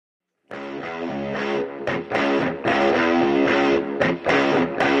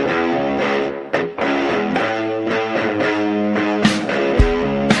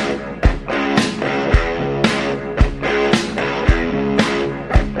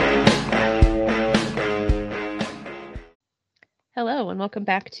welcome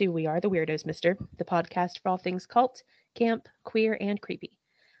back to We Are the Weirdos, Mister, the podcast for all things cult, camp, queer, and creepy.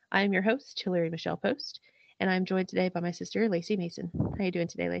 I am your host, Hilary Michelle Post, and I'm joined today by my sister, Lacey Mason. How you doing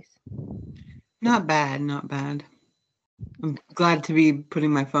today, Lace? Not bad, not bad. I'm glad to be putting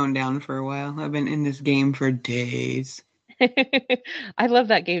my phone down for a while. I've been in this game for days. I love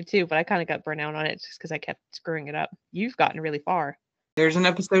that game too, but I kind of got burnt out on it just because I kept screwing it up. You've gotten really far. There's an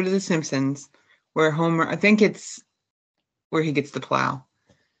episode of The Simpsons where Homer, I think it's where he gets the plow,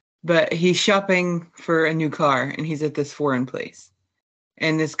 but he's shopping for a new car and he's at this foreign place.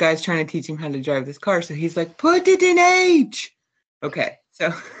 And this guy's trying to teach him how to drive this car. So he's like, put it in H. Okay,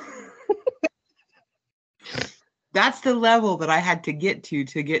 so that's the level that I had to get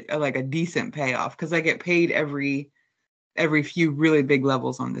get a decent payoff, because I get paid every few really big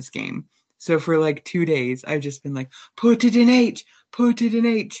levels on this game. So for like 2 days, I've just been like, put it in H, put it in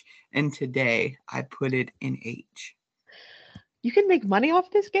H. And today I put it in H. You can make money off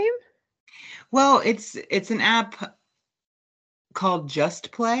this game? Well, it's an app called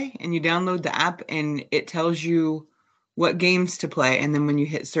Just Play, and you download the app and it tells you what games to play. And then when you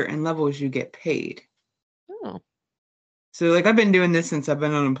hit certain levels, you get paid. Oh. So like I've been doing this since I've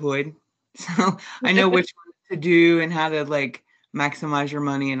been unemployed. So I know which ones to do and how to like maximize your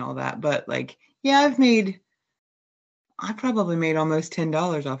money and all that. But like, yeah, I probably made almost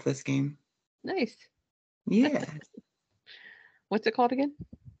 $10 off this game. Nice. Yeah. What's it called again?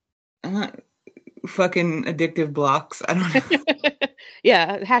 Fucking Addictive Blocks. I don't know.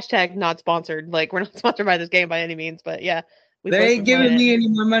 Yeah, hashtag not sponsored. Like, we're not sponsored by this game by any means, but yeah. They ain't giving me any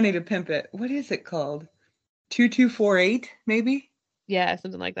more money to pimp it. What is it called? 2248, maybe? Yeah,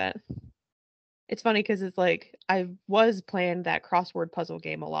 something like that. It's funny because it's like I was playing that crossword puzzle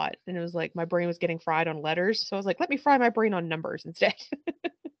game a lot, and it was like my brain was getting fried on letters. So I was like, let me fry my brain on numbers instead.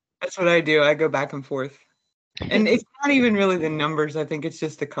 That's what I do. I go back and forth. And it's not even really the numbers. I think it's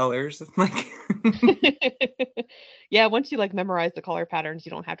just the colors. It's like yeah, once you like memorize the color patterns, you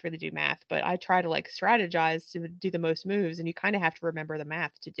don't have to really do math. But I try to like strategize to do the most moves, and you kind of have to remember the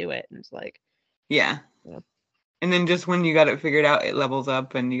math to do it. And it's like, yeah. And then just when you got it figured out, it levels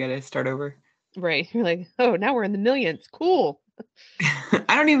up and you got to start over. Right. You're like, oh, now we're in the millions. Cool. I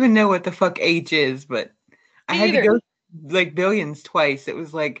don't even know what the fuck H is, but I had to go like billions twice. It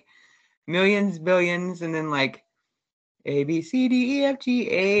was like millions, billions, and then like A, B, C, D, E, F,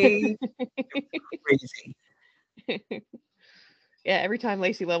 G, A. Crazy. Yeah, every time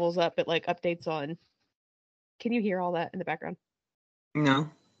Lacey levels up, it like updates on. Can you hear all that in the background? No.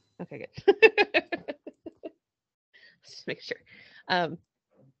 Okay, good. Just make sure. But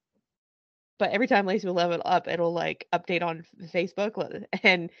every time Lacey will level up, it'll like update on Facebook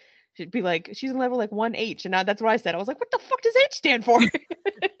and she'd be like, she's in level like 1H. And that's what I said. I was like, what the fuck does H stand for?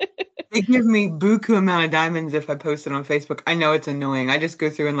 They give me buku amount of diamonds if I post it on Facebook. I know it's annoying. I just go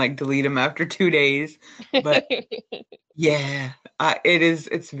through and like delete them after 2 days. But yeah,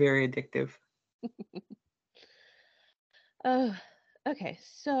 it's very addictive. Okay,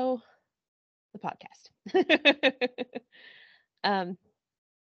 so the podcast.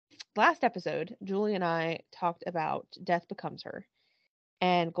 Last episode, Julie and I talked about Death Becomes Her.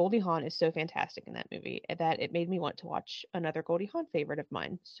 And Goldie Hawn is so fantastic in that movie that it made me want to watch another Goldie Hawn favorite of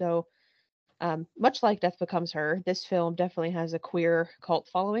mine. So, much like Death Becomes Her, this film definitely has a queer cult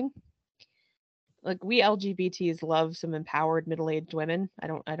following. Like, we LGBTs love some empowered middle-aged women. I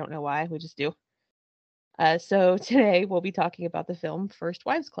don't know why, we just do. So today we'll be talking about the film First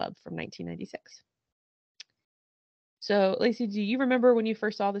Wives Club from 1996. So, Lacey, do you remember when you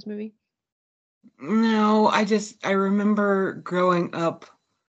first saw this movie? No, I remember growing up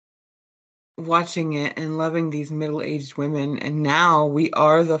watching it and loving these middle-aged women, and now we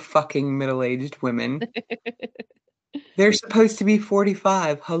are the fucking middle-aged women. They're supposed to be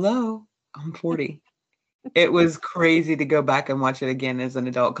 45. Hello, I'm 40. It was crazy to go back and watch it again as an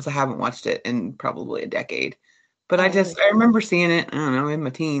adult because I haven't watched it in probably a decade. But I remember seeing it, I don't know, in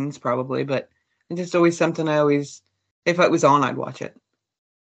my teens probably, but it's just always something if it was on, I'd watch it.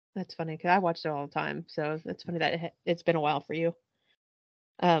 That's funny because I watched it all the time. So it's funny that it's been a while for you.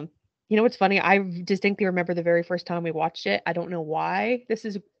 You know what's funny? I distinctly remember the very first time we watched it. I don't know why this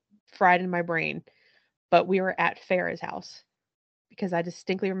is fried in my brain, but we were at Farrah's house because I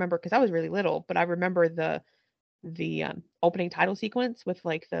distinctly remember because I was really little, but I remember the opening title sequence with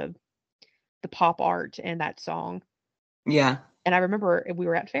like the pop art and that song. Yeah. And I remember we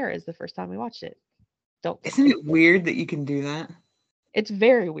were at Farrah's the first time we watched it. Isn't it weird that you can do that? It's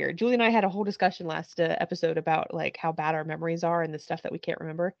very weird. Julie and I had a whole discussion last episode about like how bad our memories are and the stuff that we can't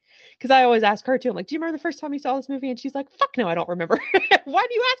remember. Because I always ask her too. I'm like, "Do you remember the first time you saw this movie?" And she's like, "Fuck no, I don't remember." Why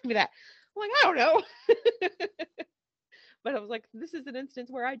do you ask me that? I'm like, "I don't know." But I was like, this is an instance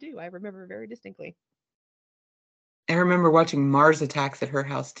where I do. I remember very distinctly. I remember watching Mars Attacks at her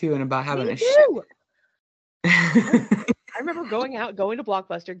house too, and about having Me a shit. too. I remember going to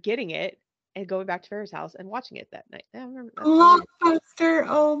Blockbuster, getting it, and going back to Farrah's house and watching it that night. I remember that. Blockbuster!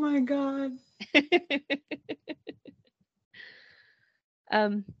 Oh my god.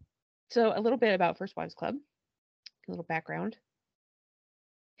 So a little bit about First Wives Club, a little background.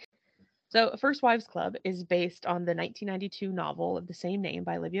 So First Wives Club is based on the 1992 novel of the same name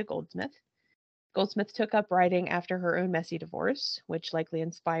by Olivia Goldsmith. Goldsmith took up writing after her own messy divorce, which likely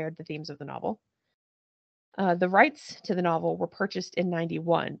inspired the themes of the novel. The rights to the novel were purchased in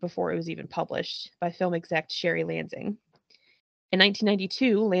 91 before it was even published by film exec Sherry Lansing. In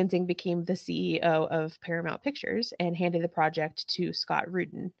 1992, Lansing became the CEO of Paramount Pictures and handed the project to Scott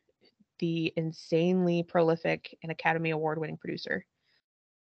Rudin, the insanely prolific and Academy Award-winning producer.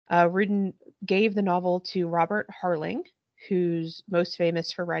 Rudin gave the novel to Robert Harling, who's most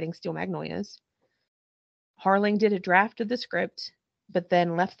famous for writing Steel Magnolias. Harling did a draft of the script, but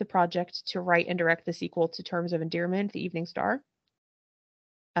then left the project to write and direct the sequel to Terms of Endearment, The Evening Star.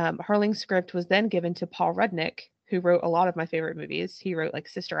 Harling's script was then given to Paul Rudnick, who wrote a lot of my favorite movies. He wrote like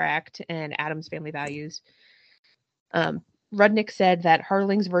Sister Act and Addams Family Values. Rudnick said that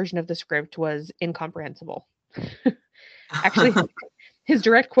Harling's version of the script was incomprehensible. Actually, his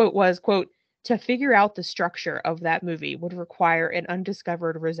direct quote was, quote, "To figure out the structure of that movie would require an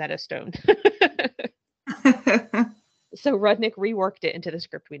undiscovered Rosetta Stone." So Rudnick reworked it into the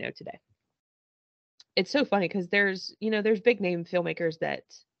script we know today. It's so funny because there's big name filmmakers that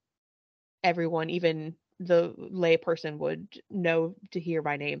everyone, even the lay person, would know to hear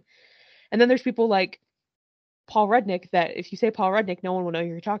by name. And then there's people like Paul Rudnick that if you say Paul Rudnick, no one will know who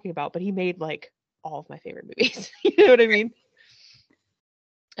you're talking about, but he made like all of my favorite movies. You know what I mean?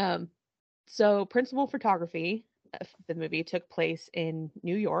 So principal photography of the movie took place in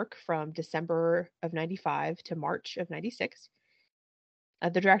New York from December of 95 to March of 96.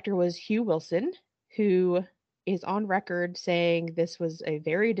 The director was Hugh Wilson, who is on record saying this was a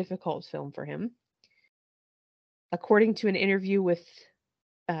very difficult film for him. According to an interview with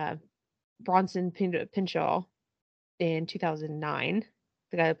Bronson Pinchot in 2009,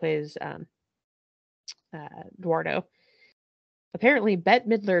 the guy that plays Eduardo, apparently Bette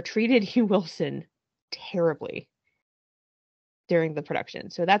Midler treated Hugh Wilson terribly during the production.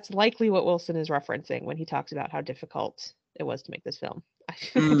 So that's likely what Wilson is referencing when he talks about how difficult it was to make this film.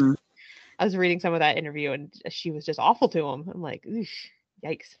 I was reading some of that interview and she was just awful to him. I'm like,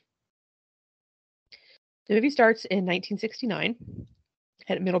 yikes. The movie starts in 1969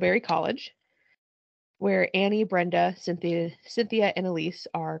 at Middlebury College, where Annie, Brenda, Cynthia, and Elise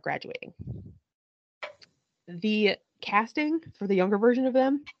are graduating. The casting for the younger version of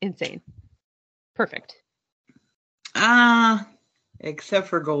them, insane. Perfect. Except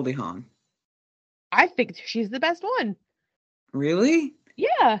for Goldie Hawn. I think she's the best one. Really?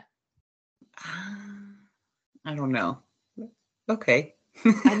 Yeah. I don't know. Okay.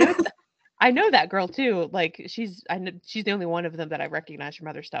 I know that girl too. Like she's the only one of them that I recognize from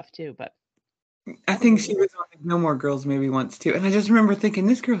other stuff too. But I think she was on Gilmore Girls maybe once too, and I just remember thinking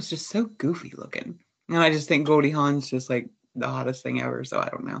this girl's just so goofy looking, and I just think Goldie Hawn's just like the hottest thing ever. So I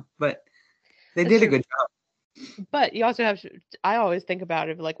don't know, but they did a good job. But you also have I always think about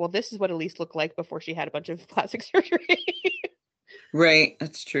it like, well, this is what Elise looked like before she had a bunch of plastic surgery. Right,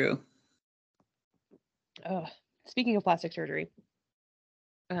 that's true. Speaking of plastic surgery,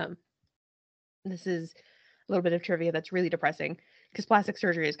 this is a little bit of trivia that's really depressing because plastic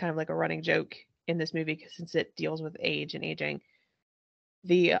surgery is kind of like a running joke in this movie since it deals with age and aging.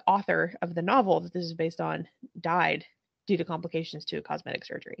 The author of the novel that this is based on died due to complications to a cosmetic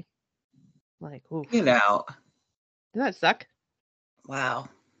surgery. Like, oof. Get out. Doesn't that suck? Wow.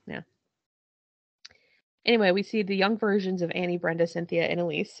 Yeah. Anyway, we see the young versions of Annie, Brenda, Cynthia, and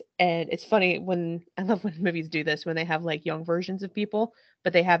Elise. And it's funny I love when movies do this, when they have like young versions of people,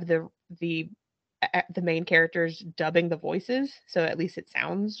 but they have the main characters dubbing the voices. So at least it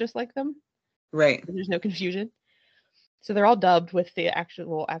sounds just like them. Right. There's no confusion. So they're all dubbed with the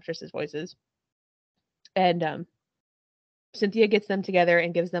actual actresses' voices. And Cynthia gets them together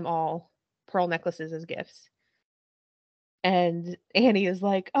and gives them all pearl necklaces as gifts. And Annie is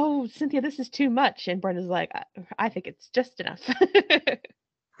like, "Oh, Cynthia, this is too much." And Brenda's like, "I think it's just enough."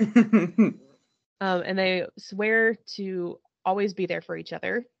 And they swear to always be there for each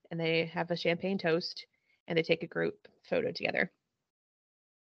other. And they have a champagne toast and they take a group photo together.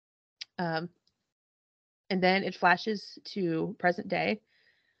 And then it flashes to present day,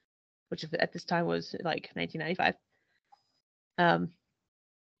 which at this time was like 1995.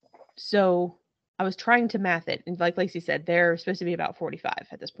 So I was trying to math it, and like Lacey said, they're supposed to be about 45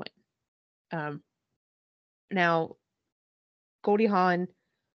 at this point. Now, Goldie Hawn,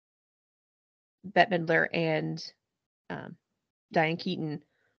 Bette Midler, and Diane Keaton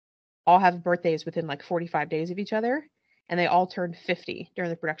all have birthdays within like 45 days of each other, and they all turned 50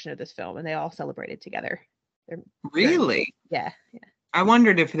 during the production of this film, and they all celebrated together. Really? Yeah. I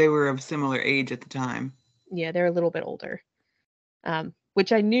wondered if they were of similar age at the time. Yeah, they're a little bit older.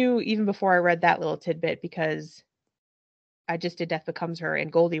 Which I knew even before I read that little tidbit, because I just did Death Becomes Her,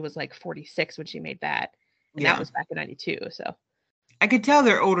 and Goldie was like 46 when she made that. And that was back in 92, so. I could tell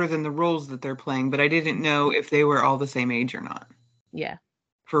they're older than the roles that they're playing, but I didn't know if they were all the same age or not. Yeah.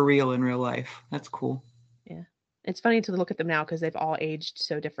 For real in real life. That's cool. Yeah. It's funny to look at them now because they've all aged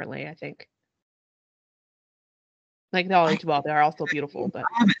so differently, I think. Like, they all aged well. They are all still beautiful, but.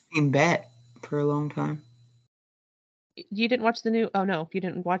 I haven't seen Bette for a long time. You didn't watch the new... Oh, no. You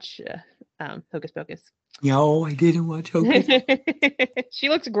didn't watch Hocus Pocus. No, I didn't watch Hocus. She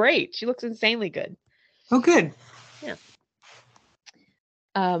looks great. She looks insanely good. Oh, good. Yeah.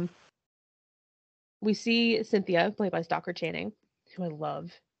 We see Cynthia, played by Stockard Channing, who I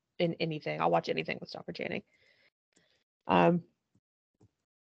love in anything. I'll watch anything with Stockard Channing.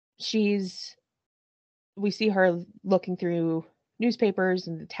 We see her looking through newspapers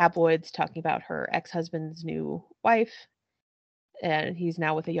and the tabloids talking about her ex-husband's new wife, and he's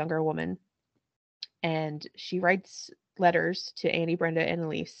now with a younger woman. And she writes letters to Annie, Brenda, and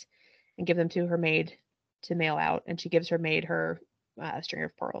Elise and give them to her maid to mail out, and she gives her maid her string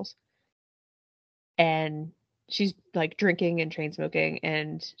of pearls. And she's like drinking and chain smoking,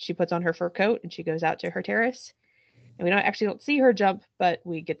 and she puts on her fur coat and she goes out to her terrace. And we don't see her jump, but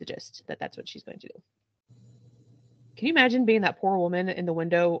we get the gist that that's what she's going to do. Can you imagine being that poor woman in the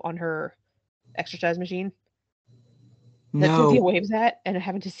window on her exercise machine that Cynthia waves at and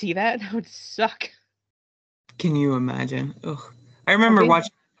having to see that? That would suck. Can you imagine? Ugh. I remember watching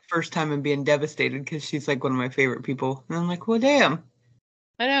it the first time and being devastated because she's like one of my favorite people. And I'm like, well, damn.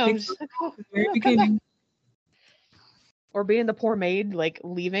 I know. I'm just like, oh, very beginning. Or being the poor maid, like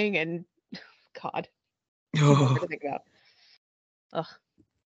leaving and God. Oh. To think about. Ugh.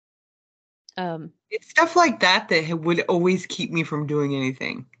 It's stuff like that would always keep me from doing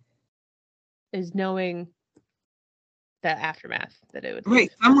anything. Is knowing the aftermath that it would.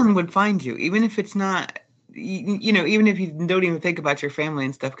 Right, someone would find you, even if it's not, even if you don't even think about your family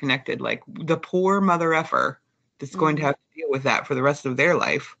and stuff connected. Like the poor mother effer that's going to have to deal with that for the rest of their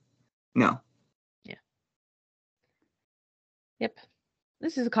life. No. Yeah. Yep.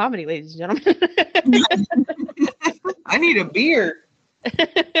 This is a comedy, ladies and gentlemen. I need a beer.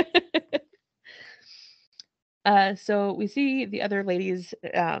 So we see the other ladies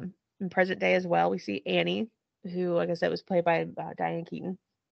in present day as well. We see Annie, who, like I said, was played by Diane Keaton.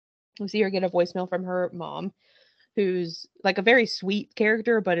 We see her get a voicemail from her mom, who's like a very sweet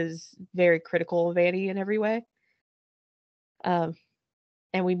character, but is very critical of Annie in every way. And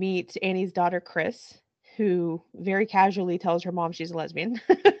we meet Annie's daughter, Chris, who very casually tells her mom she's a lesbian.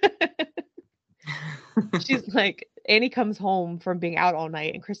 She's like, Annie comes home from being out all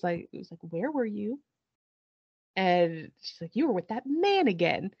night, and Chris was like, where were you? And she's like, you were with that man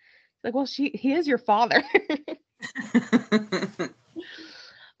again. She's like, well, he is your father.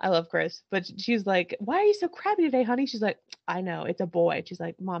 I love Chris, but she's like, why are you so crabby today, honey? She's like, I know, it's a boy. She's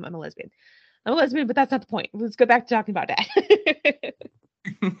like, Mom, I'm a lesbian. I'm a lesbian, but that's not the point. Let's go back to talking about Dad.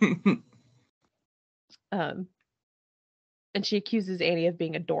 And she accuses Annie of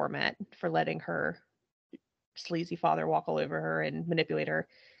being a doormat for letting her sleazy father walk all over her and manipulate her,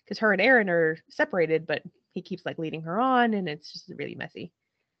 because her and Aaron are separated, but he keeps like leading her on, and it's just really messy.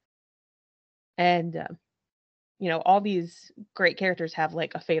 And all these great characters have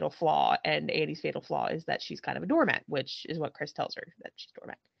like a fatal flaw, and Annie's fatal flaw is that she's kind of a doormat, which is what Chris tells her, that she's a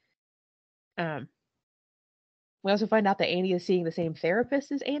doormat. We also find out that Annie is seeing the same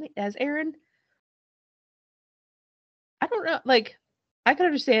therapist as Aaron. I don't know, like, I can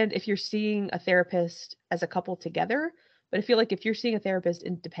understand if you're seeing a therapist as a couple together, but I feel like if you're seeing a therapist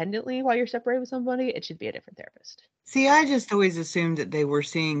independently while you're separated with somebody, it should be a different therapist. See, I just always assumed that they were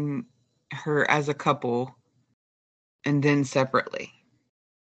seeing her as a couple and then separately.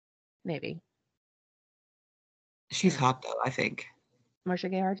 Maybe. She's hot though, I think. Marcia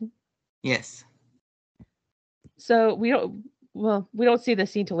Gay Harden? Yes. So we don't see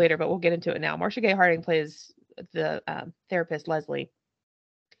this scene till later, but we'll get into it now. Marcia Gay Harden plays the therapist Leslie.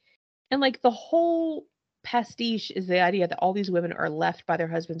 And like the whole pastiche is the idea that all these women are left by their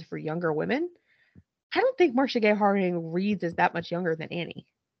husbands for younger women. I don't think Marcia Gay Harden reads as that much younger than Annie.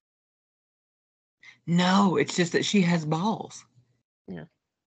 No, it's just that she has balls. Yeah.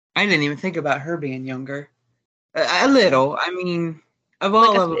 I didn't even think about her being younger. A little. I mean, of Like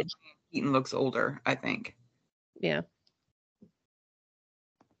all a of them, smidge. Keaton looks older, I think. Yeah.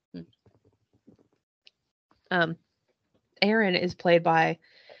 Um, Aaron is played by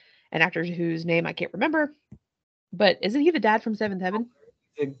an actor whose name I can't remember, but isn't he the dad from Seventh Heaven?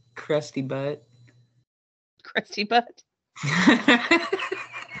 The crusty butt. Crusty Butt. I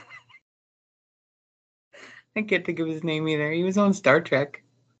can't think of his name either. He was on Star Trek.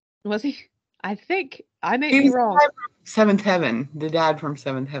 Was he? I think I may He be was wrong. the guy from Seventh Heaven, the dad from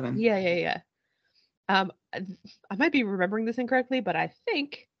Seventh Heaven. Yeah. I might be remembering this incorrectly, but I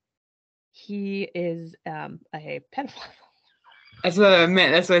think he is a pedophile. That's what I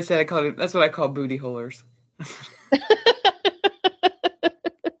meant. That's what I said. I called it. That's what I call booty holers.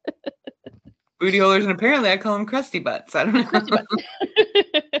 Booty holers, and apparently I call them crusty butts. I don't know. Crusty Butts.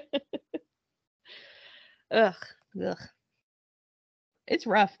 Ugh. It's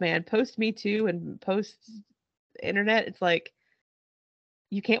rough, man. Post Me Too and post internet, it's like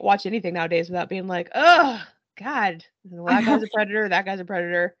you can't watch anything nowadays without being like, oh God, well, that guy's a predator, that guy's a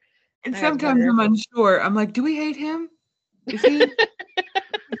predator. And That guy's a sometimes predator. I'm unsure. I'm like, do we hate him? Is he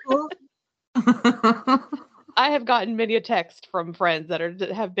cool? I have gotten many a text from friends that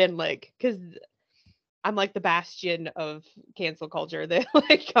have been like, because I'm like the bastion of cancel culture. They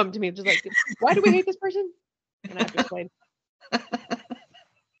like come to me just like, why do we hate this person? And I have to explain.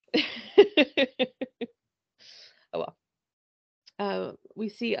 Oh well. We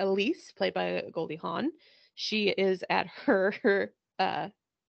see Elise, played by Goldie Hawn. She is at her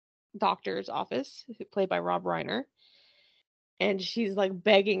doctor's office, played by Rob Reiner, and she's like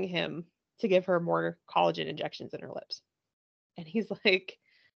begging him to give her more collagen injections in her lips. And he's like,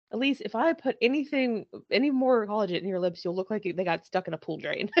 Elise, if I put any more collagen in your lips, you'll look like they got stuck in a pool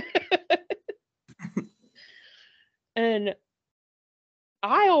drain. And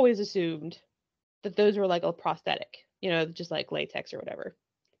I always assumed that those were like a prosthetic, just like latex or whatever.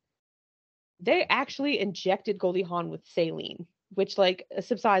 They actually injected Goldie Hawn with saline, which like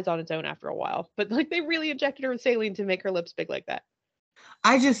subsides on its own after a while. But like they really injected her with saline to make her lips big like that.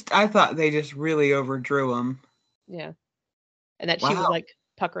 I thought they just really overdrew him. Yeah. And that she was Wow. like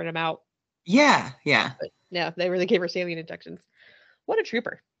puckering him out. Yeah. But yeah, they really gave her saline injections. What a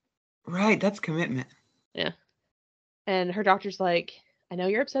trooper. Right. That's commitment. Yeah. And her doctor's like, I know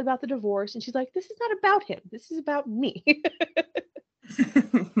you're upset about the divorce. And she's like, this is not about him. This is about me.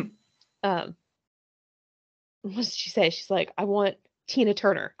 What does she say? She's like, I want Tina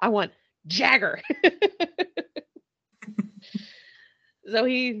Turner. I want Jagger. So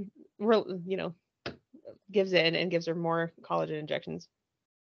he, gives in and gives her more collagen injections.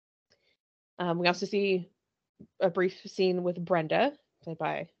 We also see a brief scene with Brenda, played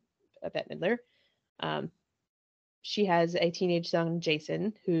by Bette Midler. She has a teenage son,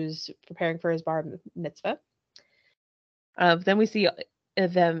 Jason, who's preparing for his bar mitzvah. Then we see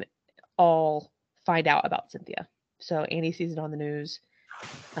them all find out about Cynthia. So Annie sees it on the news.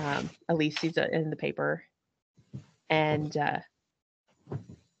 Elise sees it in the paper. And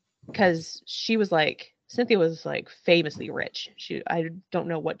because Cynthia was like famously rich. I don't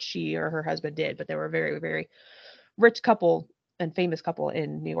know what she or her husband did, but they were a very, very rich couple and famous couple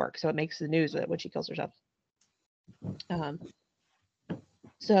in New York. So it makes the news when she kills herself.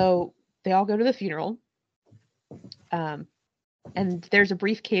 So they all go to the funeral. And there's a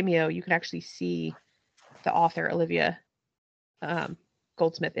brief cameo. You can actually see the author, Olivia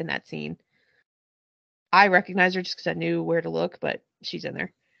Goldsmith, in that scene. I recognize her just because I knew where to look, but she's in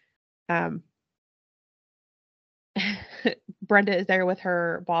there. Brenda is there with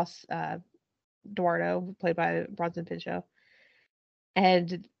her boss, Eduardo, played by Bronson Pinchot.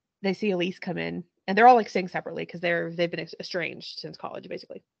 And they see Elise come in, and they're all like sitting separately because they've been estranged since college,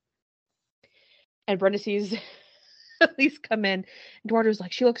 basically. And Brenda sees Elise come in. Eduardo's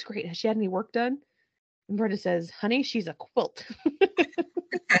like, she looks great. Has she had any work done? And Brenda says, honey, she's a quilt.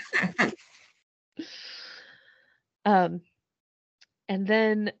 And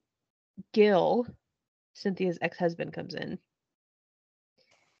then Gil, Cynthia's ex-husband, comes in.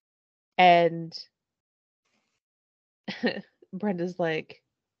 And Brenda's like,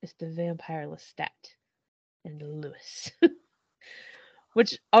 it's the vampire Lestat and Louis.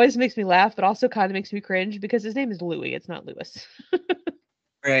 Which always makes me laugh, but also kind of makes me cringe because his name is Louis. It's not Louis.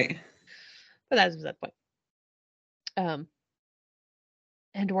 Right. But that's that point. And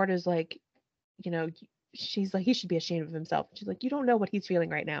Eduardo's like, she's like, he should be ashamed of himself. She's like, you don't know what he's feeling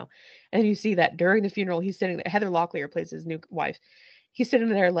right now. And you see that during the funeral, he's sitting there. Heather Locklear plays his new wife. He's sitting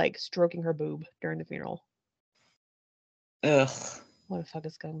there like stroking her boob during the funeral. Ugh. What a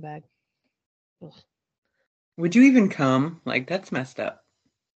fucking scumbag. Ugh. Would you even come? Like, that's messed up.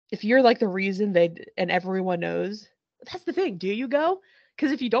 if you're like the reason and everyone knows, that's the thing. Do you go?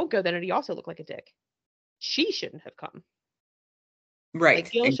 Because if you don't go, then he also looked like a dick. She shouldn't have come. Right.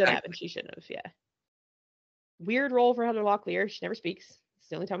 Like Gil should have, Exactly. and she shouldn't have. Yeah. Weird role for Heather Locklear. She never speaks. It's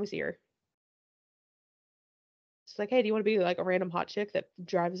the only time we see her. It's like, hey, do you want to be like a random hot chick that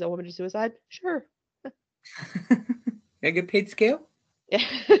drives a woman to suicide? Sure. I get paid scale? Yeah.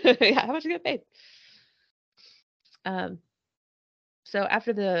 Yeah. How much you get paid? So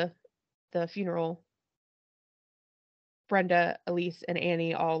after the funeral, Brenda, Elise, and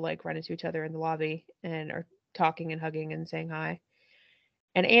Annie all like run into each other in the lobby and are talking and hugging and saying hi.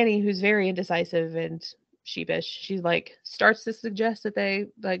 And Annie, who's very indecisive and sheepish, she like starts to suggest that they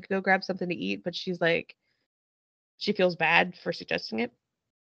like go grab something to eat, but she's like, she feels bad for suggesting it.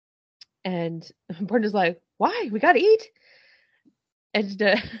 And Brenda's like, why? We gotta eat. And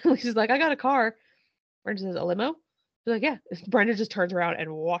Lisa's like, I got a car. Brenda says, a limo? She's like, yeah. Brenda just turns around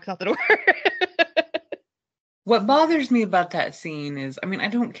and walks out the door. What bothers me about that scene is, I mean, I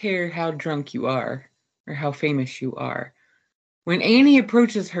don't care how drunk you are or how famous you are. When Annie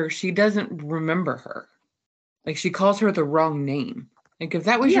approaches her, she doesn't remember her. Like, she calls her the wrong name. Like, if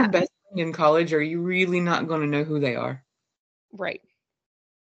that was your Yeah. best friend in college, are you really not going to know who they are? Right.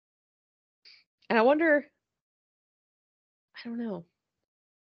 And I wonder, I don't know.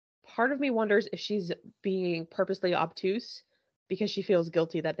 Part of me wonders if she's being purposely obtuse because she feels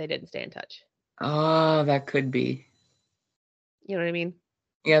guilty that they didn't stay in touch. Oh, that could be. You know what I mean?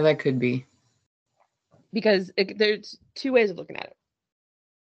 Yeah, that could be. Because there's two ways of looking at it.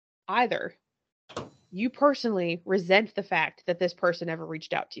 Either you personally resent the fact that this person ever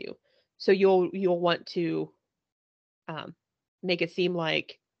reached out to you, so you'll want to make it seem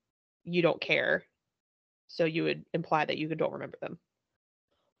like you don't care, so you would imply that you don't remember them,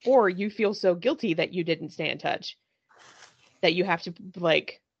 or you feel so guilty that you didn't stay in touch that you have to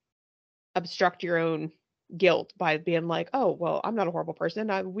like obstruct your own guilt by being like, oh well, I'm not a horrible person.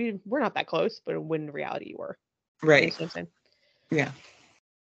 We're not that close, but when in reality you were. You Right. know what I'm saying? Yeah.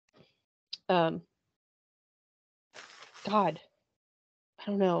 God, I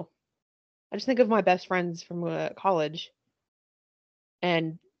don't know. I just think of my best friends from college,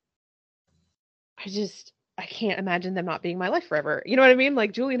 and I can't imagine them not being my life forever. You know what I mean?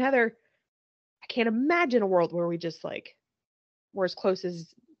 Like Julie and Heather, I can't imagine a world where we just like were as close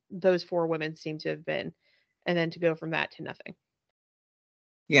as those four women seem to have been, and then to go from that to nothing.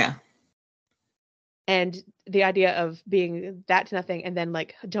 Yeah. And the idea of being that to nothing and then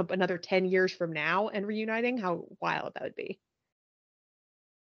like jump another 10 years from now and reuniting, how wild that would be.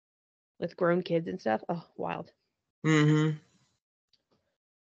 With grown kids and stuff. Oh, wild. Mm-hmm.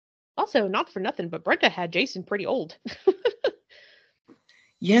 Also, not for nothing, but Brenda had Jason pretty old.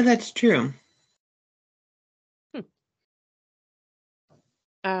 Yeah, that's true.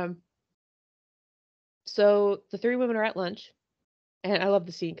 So the three women are at lunch, and I love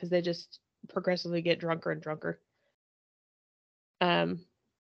the scene because they just progressively get drunker and drunker. And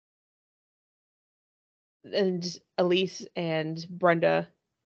Elise and Brenda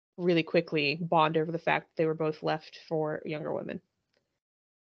really quickly bond over the fact that they were both left for younger women.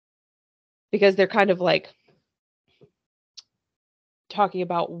 Because they're kind of like talking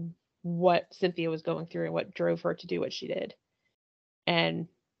about what Cynthia was going through and what drove her to do what she did. And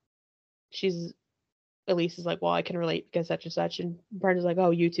Elise is like, well, I can relate because such and such. And Brenda's like,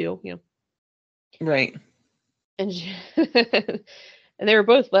 oh, you too, you know. Right. And and they were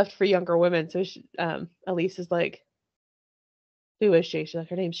both left for younger women. So Elise is like, who is she? She's like,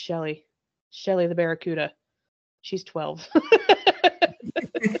 her name's Shelly. Shelly the Barracuda. She's 12.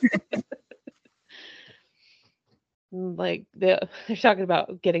 Like they're talking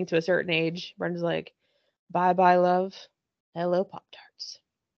about getting to a certain age. Brenda's like, bye bye love. Hello Pop Tarts.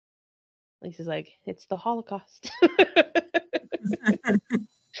 Lisa's like, it's the Holocaust.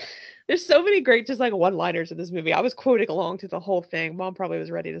 There's so many great just like one-liners in this movie. I was quoting along to the whole thing. Mom probably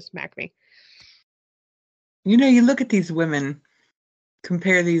was ready to smack me. You know, you look at these women,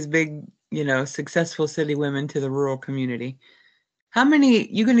 compare these big, successful city women to the rural community. How many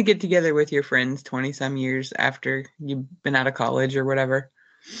you going to get together with your friends 20 some years after you've been out of college or whatever?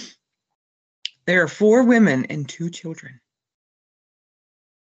 There are 4 women and 2 children.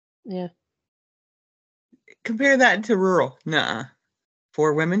 Yeah. Compare that to rural. Nuh-uh.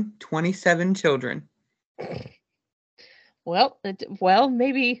 4 women, 27 children. Well,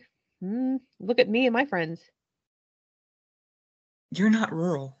 maybe look at me and my friends. You're not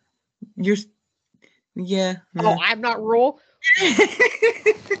rural. Yeah. Oh, I'm not rural.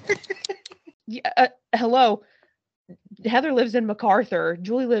 Yeah, hello. Heather lives in MacArthur,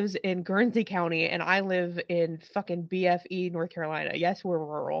 Julie lives in Guernsey County, and I live in fucking BFE, North Carolina. Yes, we're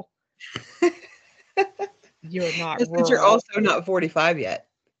rural. You're not Yes, but rural. you're also not 45 yet.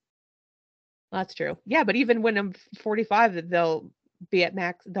 That's true. Yeah, but even when I'm 45, they'll be at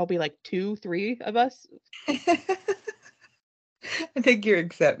max. There'll be like 2, 3 of us. I think you're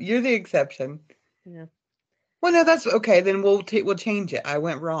the exception. Yeah. Well, no, that's okay. Then we'll change it. I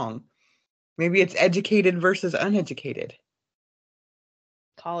went wrong. Maybe it's educated versus uneducated.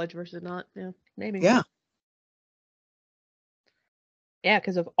 College versus not. Yeah, maybe. Yeah. Yeah,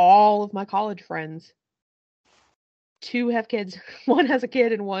 because of all of my college friends, 2 have kids. One has a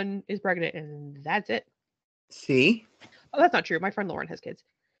kid and one is pregnant, and that's it. See? Oh, that's not true. My friend Lauren has kids.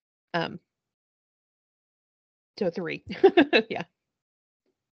 So 3. Yeah.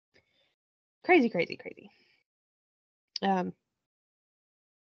 Crazy.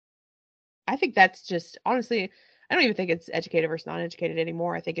 I think that's just honestly, I don't even think it's educated versus non-educated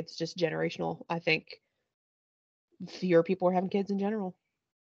anymore. I think it's just generational. I think fewer people are having kids in general.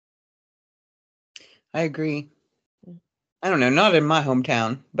 I agree. Yeah. I don't know, not in my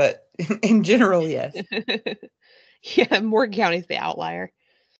hometown, but in general, yes. Yeah, Morgan County's the outlier.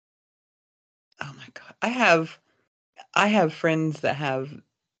 Oh my God. I have friends that have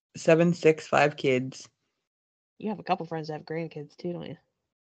 7, 6, 5 kids. You have a couple friends that have grandkids too, don't you?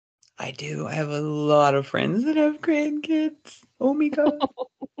 I do. I have a lot of friends that have grandkids. Oh my God.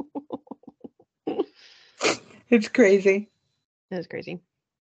 It's crazy. That is crazy.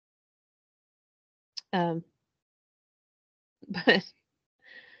 But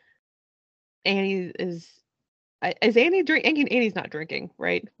Annie is Annie drinking? Annie's not drinking,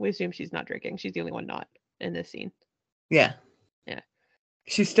 right? We assume she's not drinking. She's the only one not in this scene. Yeah. Yeah.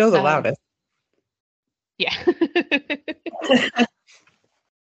 She's still the loudest. Yeah.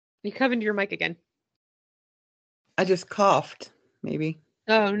 You covered your mic again. I just coughed, maybe.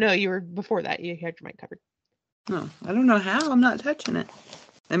 Oh no, you were before that. You had your mic covered. Oh, I don't know how. I'm not touching it.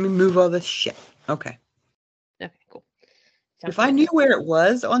 Let me move all this shit. Okay. Okay, cool. If I knew where it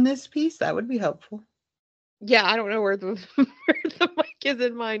was on this piece, that would be helpful. Yeah, I don't know where the mic is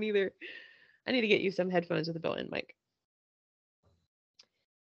in mine either. I need to get you some headphones with a built-in mic.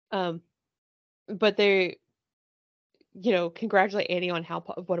 But they, congratulate Annie on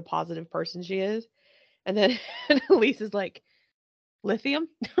what a positive person she is, and then Elise is like, lithium.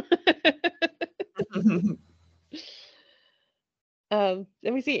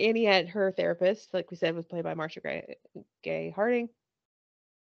 Then we see Annie at her therapist, like we said, was played by Marcia Gay Harding.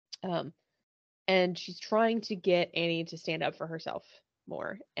 And she's trying to get Annie to stand up for herself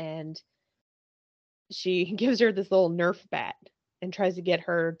more, and she gives her this little Nerf bat and tries to get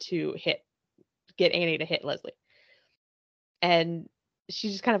her to get Annie to hit Leslie. And she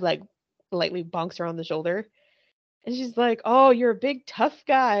just kind of like lightly bonks her on the shoulder. And she's like, "Oh, you're a big tough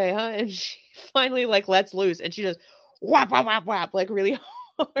guy, huh?" And she finally like lets loose and she just whap whap whap whap like really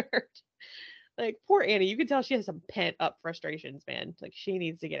hard. Like poor Annie, you can tell she has some pent up frustrations, man. Like she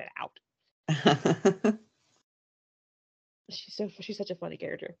needs to get it out. She's such a funny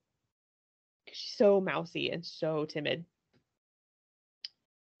character. She's so mousy and so timid.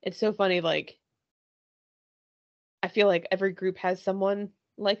 It's so funny, like I feel like every group has someone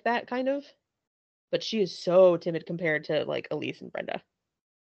like that kind of, but she is so timid compared to like Elise and Brenda.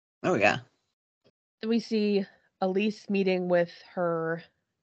 Oh yeah. Then we see Elise meeting with her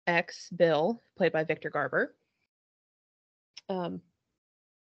ex, Bill, played by Victor Garber.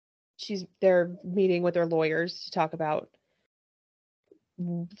 They're meeting with their lawyers to talk about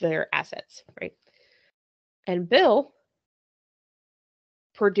their assets, right? And Bill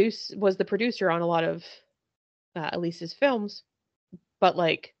was the producer on a lot of Elise's films, but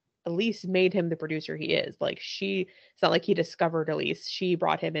like Elise made him the producer he is. Like it's not like he discovered Elise. She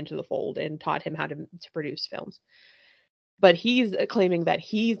brought him into the fold and taught him how to produce films. But he's claiming that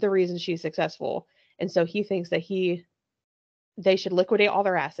he's the reason she's successful. And so he thinks that they should liquidate all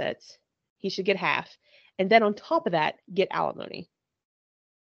their assets. He should get half. And then on top of that, get alimony,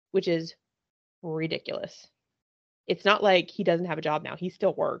 which is ridiculous. It's not like he doesn't have a job now. He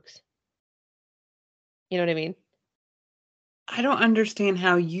still works. You know what I mean? I don't understand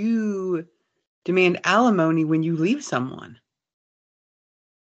how you demand alimony when you leave someone.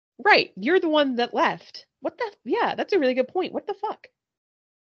 Right. You're the one that left. Yeah, that's a really good point. What the fuck?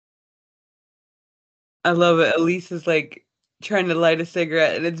 I love it. Elise is like trying to light a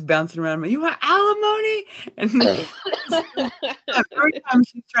cigarette and it's bouncing around me. You want alimony? And every time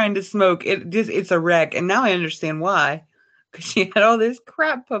she's trying to smoke, it's a wreck. And now I understand why. Because she had all this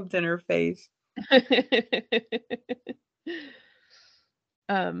crap pumped in her face.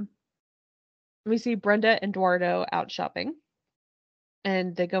 We see Brenda and Eduardo out shopping,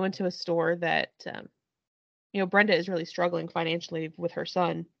 and they go into a store that, Brenda is really struggling financially with her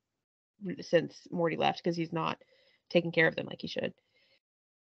son since Morty left because he's not taking care of them like he should.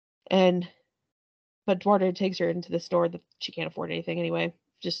 But Eduardo takes her into the store that she can't afford anything anyway,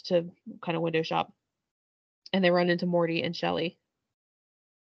 just to kind of window shop. And they run into Morty and Shelly.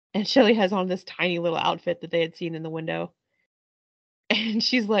 And Shelly has on this tiny little outfit that they had seen in the window. And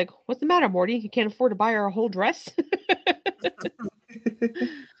she's like, "What's the matter, Morty? You can't afford to buy her a whole dress?"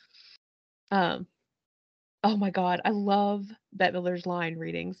 um, oh my God, I love Bette Midler's line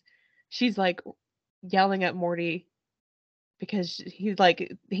readings. She's like yelling at Morty because he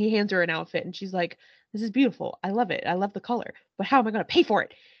hands her an outfit and she's like, "This is beautiful. I love it. I love the color. But how am I going to pay for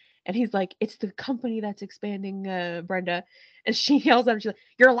it?" And he's like, "It's the company that's expanding, Brenda." And she yells at him, she's like,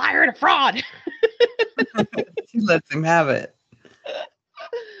 "You're a liar and a fraud." She lets him have it.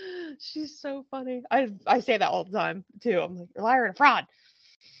 She's so funny. I say that all the time too. I'm like, "You're a liar and a fraud."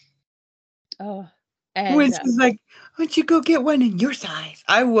 Oh, and When she's like, "Why don't you go get one in your size?"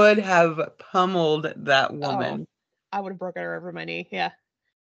 I would have pummeled that woman. I would have broken her over my knee. Yeah.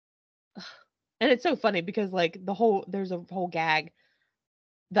 And it's so funny because like there's a whole gag.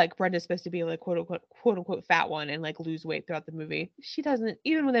 Like Brenda's supposed to be like quote unquote fat one and like lose weight throughout the movie. She doesn't.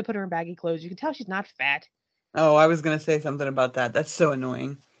 Even when they put her in baggy clothes, you can tell she's not fat. Oh, I was gonna say something about that. That's so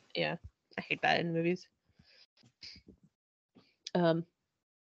annoying. Yeah, I hate that in movies.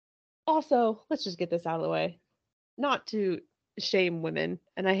 Also, let's just get this out of the way. Not to shame women,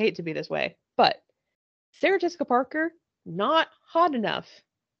 and I hate to be this way, but Sarah Jessica Parker, not hot enough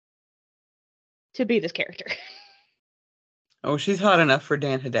to be this character. Oh, she's hot enough for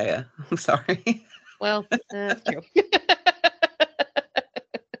Dan Hedaya. I'm sorry. Well, that's true.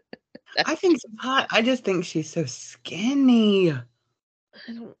 I think she's hot. I just think she's so skinny.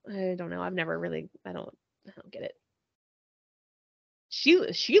 I don't know. I don't get it.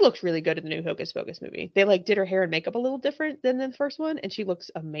 She looks really good in the new Hocus Pocus movie. They like did her hair and makeup a little different than the first one, and she looks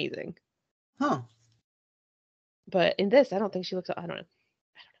amazing. Huh. But in this, I don't think she looks. I don't know.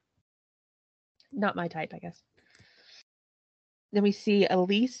 Not my type, I guess. Then we see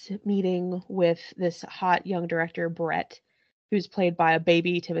Elise meeting with this hot young director, Brett, who's played by a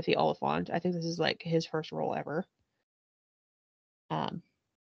baby Timothy Olyphant. I think this is like his first role ever.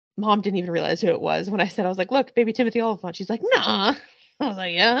 Mom didn't even realize who it was when I said, I was like, "Look, baby Timothy Olyphant." She's like, "Nah." I was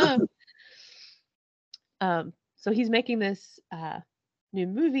like, "Yeah." So he's making this new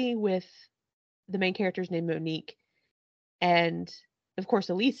movie with the main character's named Monique, and of course,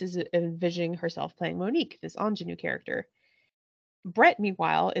 Elise is envisioning herself playing Monique, this ingenue character. Brett,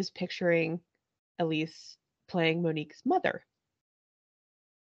 meanwhile, is picturing Elise playing Monique's mother.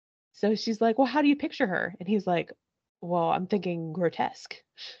 So she's like, "Well, how do you picture her?" And he's like, "Well, I'm thinking grotesque."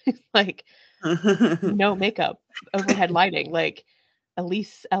 Like, no makeup, overhead lighting, like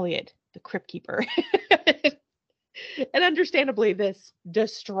Elise Elliott, the Crypt Keeper. And understandably, this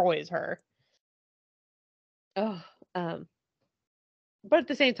destroys her. Oh, but at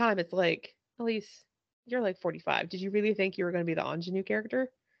the same time, it's like, Elise, you're like 45. Did you really think you were going to be the ingenue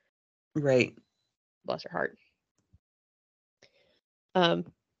character? Right. Bless her heart.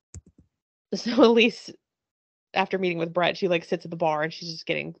 So Elise, after meeting with Brett, she like sits at the bar and she's just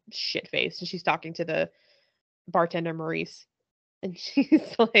getting shit faced, and she's talking to the bartender Maurice, and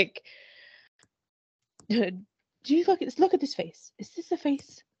she's like, "Do you look at this face? Is this the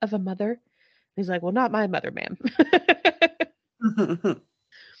face of a mother?" And he's like, "Well, not my mother, ma'am."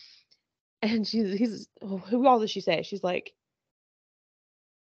 And who all does she say? She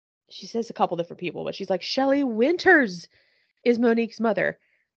says a couple different people, but she's like, "Shelley Winters is Monique's mother.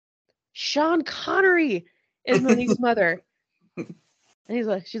 Sean Connery is Monique's mother." And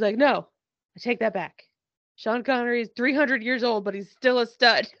she's like, "No, I take that back. Sean Connery is 300 years old, but he's still a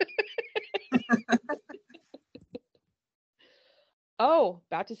stud." Oh,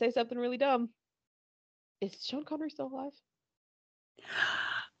 about to say something really dumb. Is Sean Connery still alive?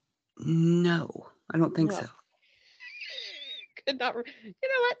 No, I don't think so. Could not. You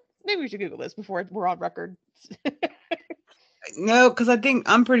know what? Maybe we should Google this before we're on record. No, because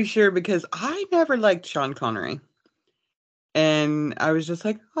I'm pretty sure, because I never liked Sean Connery. And I was just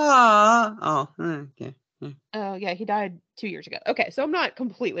like, yeah. Oh yeah, he died 2 years ago. Okay, so I'm not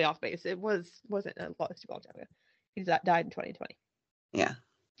completely off base. It wasn't a long time ago. He died in 2020. Yeah.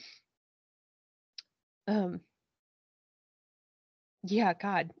 Yeah,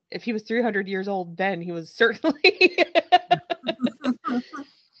 God, if he was 300 years old then, he was certainly.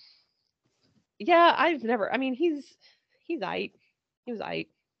 Yeah, I mean, he's aight. He was aight.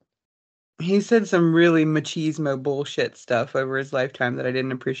 He said some really machismo bullshit stuff over his lifetime that I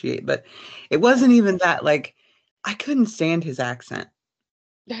didn't appreciate, but it wasn't even that. Like, I couldn't stand his accent.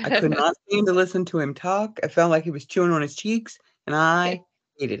 I could not stand to listen to him talk. I felt like he was chewing on his cheeks, and I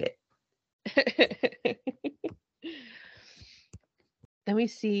hated it. Then we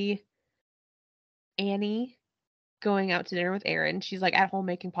see Annie going out to dinner with Aaron. She's like at home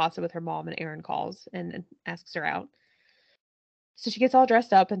making pasta with her mom, and Aaron calls and asks her out. So she gets all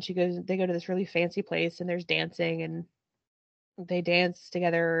dressed up and they go to this really fancy place and there's dancing and they dance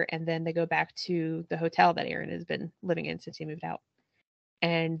together and then they go back to the hotel that Aaron has been living in since he moved out.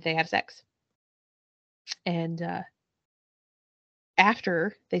 And they have sex. And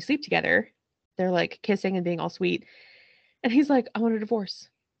after they sleep together, they're like kissing and being all sweet. And he's like, I want a divorce.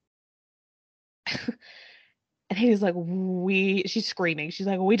 And he's like, she's screaming. She's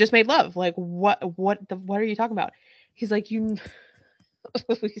like, we just made love. Like, what are you talking about? He's like, he's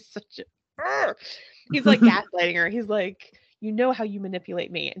such a, he's like gaslighting her. He's like, you know how you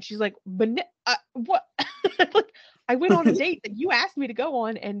manipulate me. And she's like, what? Like, I went on a date that you asked me to go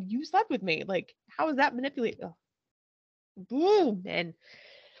on and you slept with me. Like, how is that manipulate? Boom, men.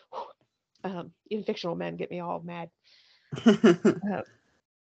 Even fictional men get me all mad.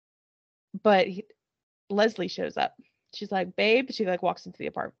 But Leslie shows up. She's like, babe. She like walks into the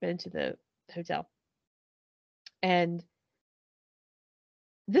apartment, into the hotel. And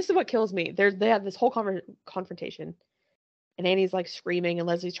this is what kills me. They have this whole confrontation. And Annie's like screaming and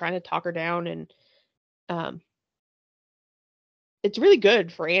Leslie's trying to talk her down. And it's really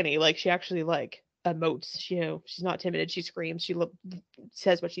good for Annie. Like, she actually like emotes. She's not timid. She screams. She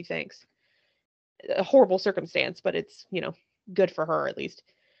says what she thinks. A horrible circumstance, but it's, good for her at least.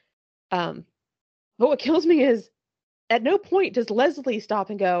 But what kills me is at no point does Leslie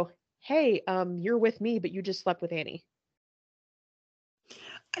stop and go, hey, you're with me, but you just slept with Annie.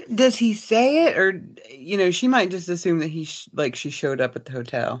 Does he say it, or she might just assume that she showed up at the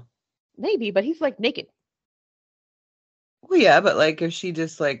hotel? Maybe, but he's like naked. Well, yeah, but like if she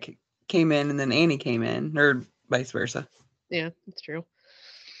just like came in and then Annie came in, or vice versa. Yeah, that's true.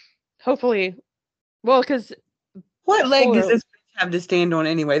 Hopefully, well, because what leg does this have to stand on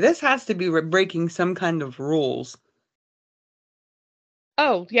anyway? This has to be breaking some kind of rules.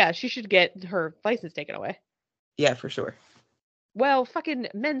 Oh yeah, she should get her license taken away. Yeah, for sure. Well, fucking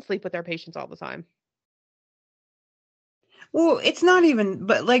men sleep with their patients all the time. Well, it's not even,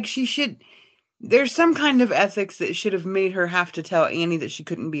 but like there's some kind of ethics that should have made her have to tell Annie that she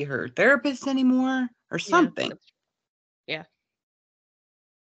couldn't be her therapist anymore or something. Yeah.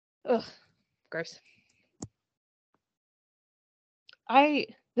 Ugh, gross.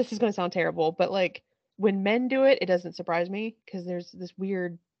 This is going to sound terrible, but like when men do it, it doesn't surprise me because there's this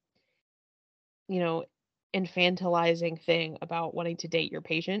weird, infantilizing thing about wanting to date your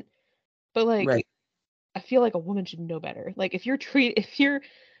patient. But like, right. I feel like a woman should know better. Like if you're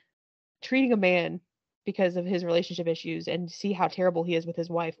treating a man because of his relationship issues and see how terrible he is with his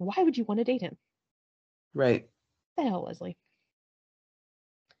wife, why would you want to date him? Right. What the hell, Leslie?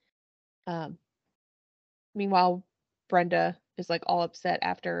 Meanwhile, Brenda is like all upset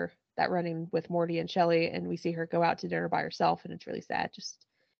after that running with Morty and Shelly, and we see her go out to dinner by herself, and it's really sad.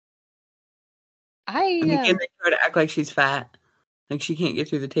 And again, they try to act like she's fat, like she can't get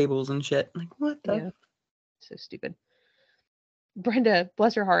through the tables and shit. Like, what the? Yeah, so stupid. Brenda,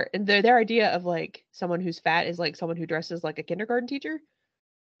 bless her heart, and their idea of like someone who's fat is like someone who dresses like a kindergarten teacher.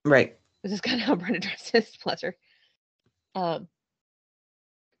 Right. This is kind of how Brenda dresses. Bless her.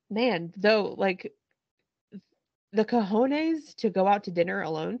 Man, though, like the cojones to go out to dinner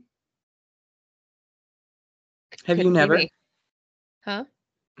alone. Have you never? Huh?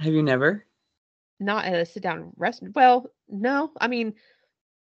 Have you never? Not at a sit-down restaurant. Well, no. I mean,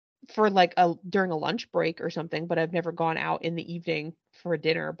 for like during a lunch break or something, but I've never gone out in the evening for a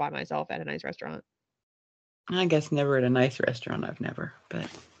dinner by myself at a nice restaurant. I guess never at a nice restaurant. I've never, but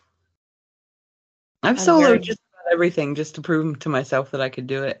I've soloed just about everything just to prove to myself that I could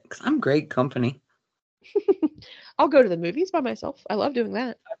do it because I'm great company. I'll go to the movies by myself. I love doing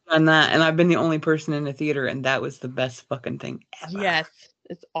that. I've done that, and I've been the only person in the theater, and that was the best fucking thing ever. Yes,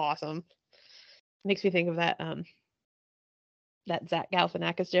 it's awesome. Makes me think of that Zach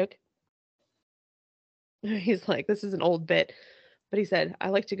Galifianakis joke. He's like, this is an old bit, but he said, I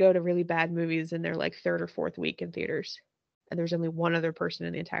like to go to really bad movies and they're like third or fourth week in theaters, and there's only one other person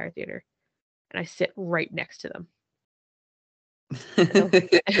in the entire theater, and I sit right next to them.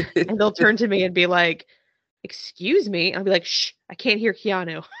 And they'll turn to me and be like, excuse me. I'll be like, shh, I can't hear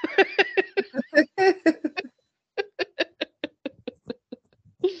Keanu.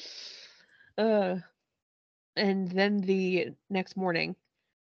 And then the next morning,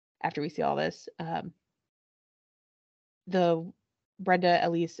 after we see all this. The Brenda,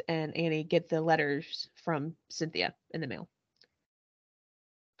 Elise, and Annie get the letters from Cynthia in the mail.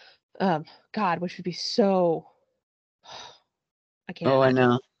 God, which would be so. I can't. Oh, I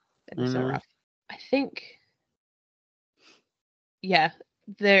know. That'd be so rough. I think. Yeah,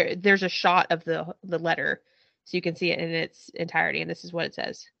 there's a shot of the letter, so you can see it in its entirety, and this is what it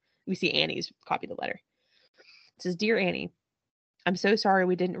says. We see Annie's copy of the letter. It says, "Dear Annie, I'm so sorry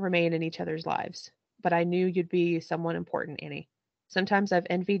we didn't remain in each other's lives, but I knew you'd be someone important, Annie. Sometimes I've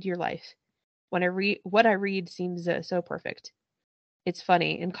envied your life. When I read what I read seems so perfect. It's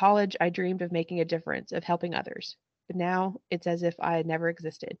funny. In college, I dreamed of making a difference, of helping others. But now it's as if I had never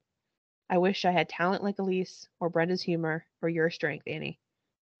existed. I wish I had talent like Elise, or Brenda's humor, or your strength, Annie.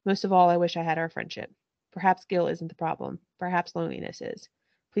 Most of all, I wish I had our friendship. Perhaps Gil isn't the problem. Perhaps loneliness is.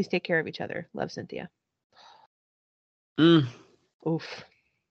 Please take care of each other. Love, Cynthia." Oof.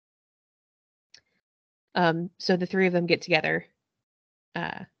 So the three of them get together.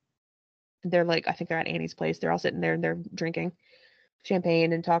 They're like, I think they're at Annie's place. They're all sitting there and they're drinking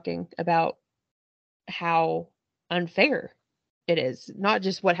champagne and talking about how unfair it is. Not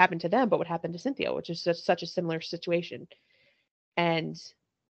just what happened to them, but what happened to Cynthia, which is such a similar situation. And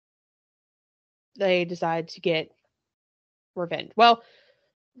they decide to get revenge. Well,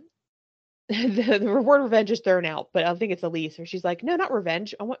 the word revenge is thrown out, but I think it's Elise, where she's like, "No, not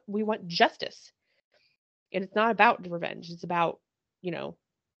revenge. We want justice." And it's not about revenge. It's about,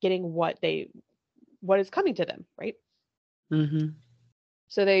 getting what is coming to them, right? Mm-hmm.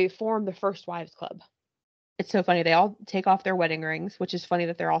 So they form the First Wives Club. It's so funny. They all take off their wedding rings, which is funny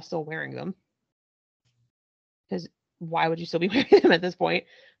that they're all still wearing them. Because why would you still be wearing them at this point?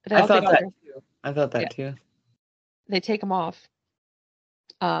 But they all take off their... too. I thought that too. They take them off.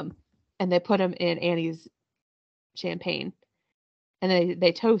 And they put them in Annie's champagne. And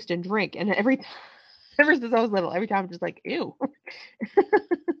they toast and drink. And ever since I was little, every time I'm just like, ew.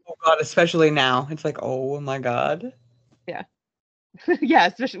 Oh God, especially now. It's like, oh my God. Yeah. Yeah,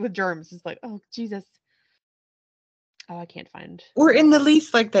 especially with germs. It's like, oh, Jesus. Oh, I can't find. Or in the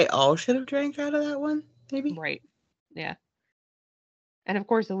least, like they all should have drank out of that one, maybe. Right. Yeah. And of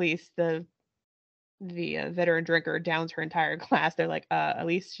course, Elise, the veteran drinker, downs her entire glass. They're like,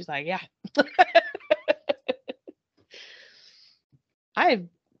 Elise? She's like, yeah. I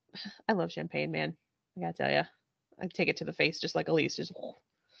love champagne, man. I gotta tell you. I take it to the face just like Elise. Just...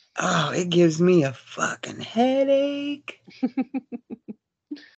 Oh, it gives me a fucking headache.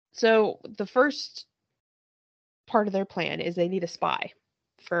 So the first part of their plan is they need a spy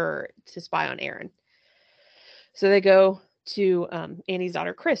to spy on Aaron. So they go to Annie's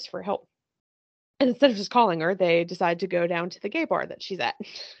daughter Chris for help. And instead of just calling her, they decide to go down to the gay bar that she's at.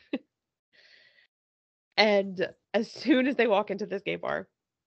 And as soon as they walk into this gay bar,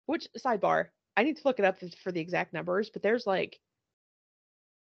 which, sidebar, I need to look it up for the exact numbers, but there's like,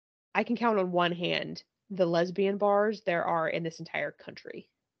 I can count on one hand the lesbian bars there are in this entire country.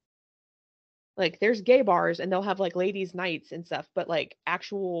 Like, there's gay bars and they'll have like ladies' nights and stuff, but like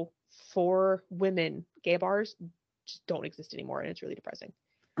actual for women gay bars just don't exist anymore, and it's really depressing.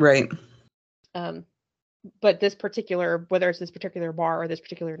 Right. But this particular, whether it's this particular bar or this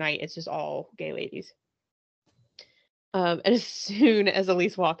particular night, it's just all gay ladies. And as soon as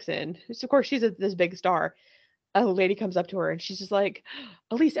Elise walks in, of course she's this big star, a lady comes up to her and she's just like,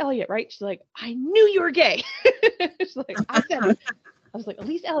 "Elise Elliott, right?" She's like, "I knew you were gay." She's like, "I said it." I was like,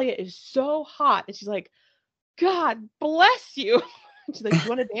 "Elise Elliott is so hot." And she's like, "God bless you." She's like, "You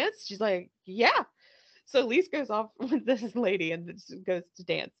want to dance?" She's like, "Yeah." So Elise goes off with this lady and goes to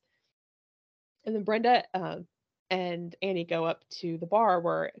dance. And then Brenda and Annie go up to the bar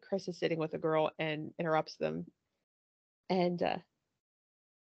where Chris is sitting with a girl and interrupts them. And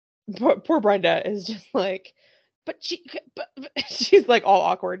poor Brenda is just like, but she's like all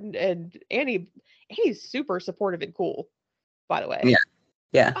awkward. And Annie's super supportive and cool, by the way. Yeah.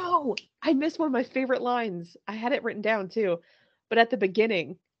 Yeah. Oh, I missed one of my favorite lines. I had it written down too. But at the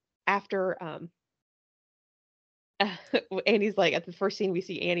beginning, after Annie's like, at the first scene we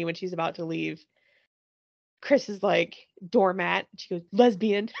see Annie when she's about to leave, Chris is like, "Doormat." She goes,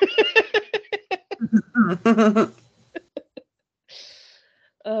 "Lesbian."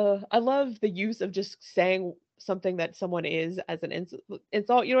 I love the use of just saying something that someone is as an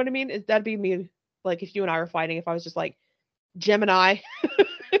insult. You know what I mean? That'd be me, like if you and I were fighting, if I was just like, "Gemini."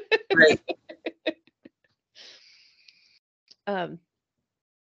 Right.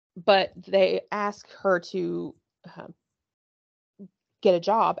 But they ask her to get a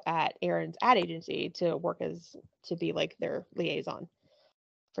job at Aaron's ad agency to be like their liaison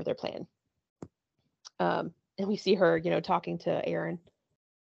for their plan. And we see her, talking to Aaron.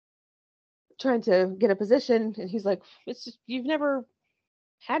 trying to get a position, and he's like, it's just, you've never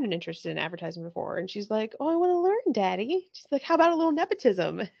had an interest in advertising before. And she's like, oh, I want to learn, Daddy. She's like, how about a little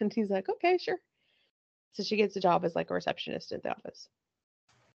nepotism? And he's like, okay, sure. So she gets a job as like a receptionist at the office.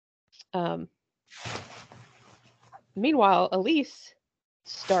 Meanwhile, Elise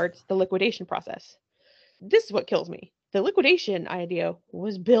starts the liquidation process. This is what kills me. The liquidation idea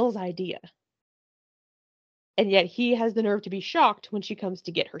was Bill's idea. And yet he has the nerve to be shocked when she comes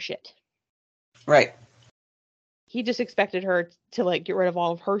to get her shit. Right. He just expected her to like get rid of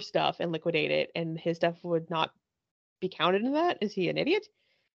all of her stuff and liquidate it, and his stuff would not be counted in that. Is he an idiot?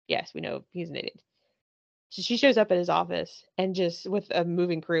 Yes, we know he's an idiot. So she shows up at his office and just with a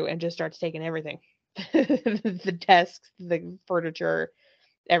moving crew and just starts taking everything. The desks, the furniture,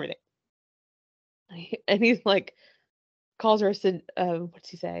 everything. And he's like, calls her what's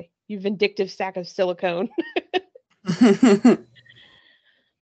he say? You vindictive sack of silicone.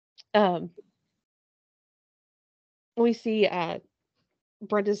 We see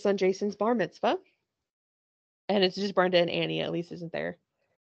Brenda's son Jason's bar mitzvah. And it's just Brenda and Annie. Elise isn't there.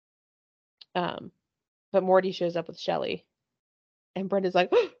 But Morty shows up with Shelly. And Brenda's like,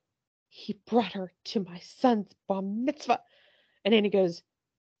 oh, he brought her to my son's bar mitzvah. And Annie goes,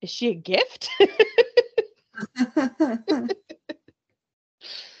 is she a gift?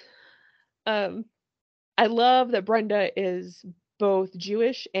 I love that Brenda is both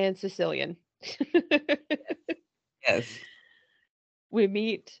Jewish and Sicilian. Yes. We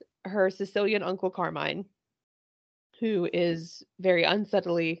meet her Sicilian uncle Carmine, who is very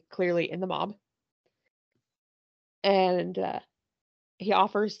unsubtly clearly in the mob. And he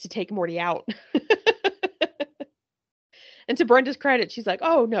offers to take Morty out. And to Brenda's credit, she's like,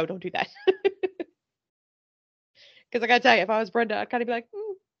 oh, no, don't do that. Because I gotta tell you, if I was Brenda, I'd kind of be like,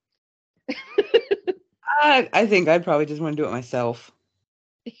 I think I'd probably just want to do it myself.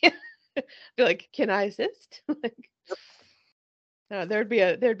 Yeah. Be like, can I assist? Like, there'd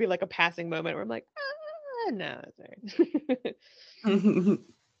be like a passing moment where I'm like, no, that's all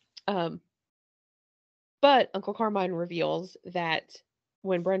right. But Uncle Carmine reveals that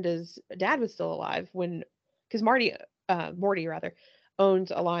when Brenda's dad was still alive, because Morty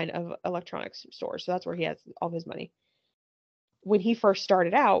owns a line of electronics stores, so that's where he has all of his money. When he first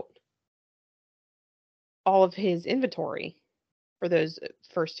started out, all of his inventory for those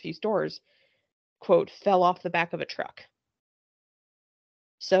first few stores, quote, fell off the back of a truck.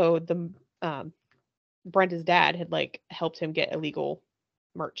 So the Brenda's dad had like helped him get illegal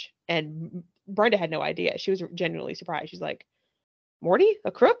merch, and Brenda had no idea. She was genuinely surprised. She's like, Morty, a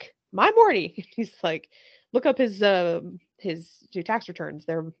crook? My Morty. He's like, look up his tax returns.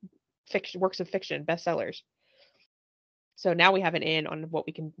 They're works of fiction, bestsellers. So now we have an in on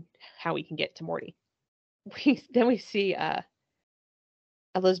how we can get to Morty. Then we see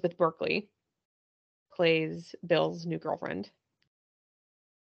Elizabeth Berkley plays Bill's new girlfriend.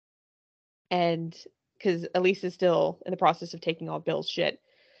 And because Elise is still in the process of taking all Bill's shit.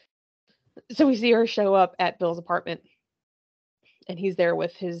 So we see her show up at Bill's apartment. And he's there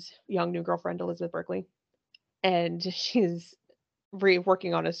with his young new girlfriend, Elizabeth Berkley. And she's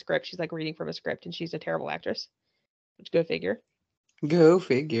working on a script. She's like reading from a script, and she's a terrible actress. Which, go figure. Go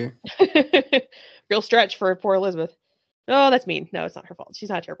figure. Real stretch for poor Elizabeth. Oh, that's mean. No, it's not her fault. She's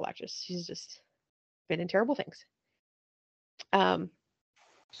not a terrible actress. She's just been in terrible things.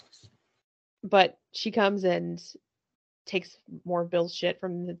 But she comes and takes more of Bill's shit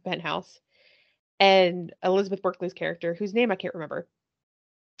from the penthouse. And Elizabeth Berkley's character, whose name I can't remember,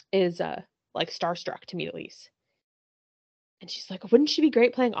 is like starstruck to meet Elise. And she's like, wouldn't she be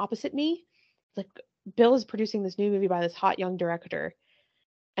great playing opposite me? Like, Bill is producing this new movie by this hot young director,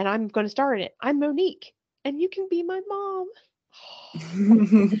 and I'm going to star in it. I'm Monique, and you can be my mom.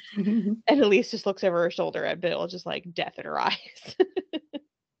 And Elise just looks over her shoulder at Bill, just like death in her eyes.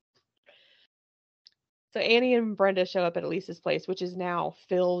 So Annie and Brenda show up at Elise's place, which is now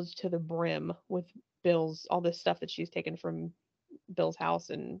filled to the brim with all this stuff that she's taken from Bill's house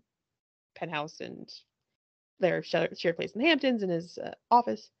and penthouse and their shared place in the Hamptons and his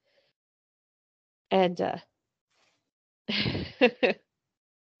office. And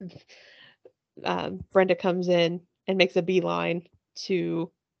Brenda comes in and makes a beeline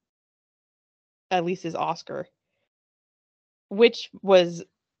to Elise's Oscar, which was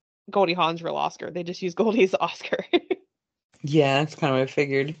Goldie Hawn's real Oscar. They just used Goldie's Oscar. Yeah, that's kind of what I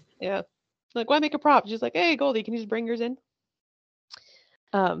figured. Yeah. Like, why make a prop? She's like, hey, Goldie, can you just bring yours in?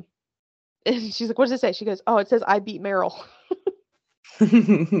 And she's like, what does it say? She goes, oh, it says I beat Meryl.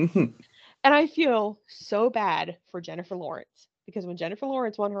 And I feel so bad for Jennifer Lawrence, because when Jennifer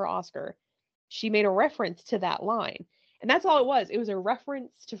Lawrence won her Oscar, she made a reference to that line. And that's all it was. It was a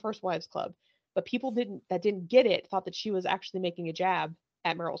reference to First Wives Club. But people that didn't get it thought that she was actually making a jab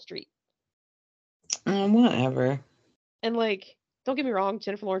at Meryl Streep. Whatever. And like, don't get me wrong,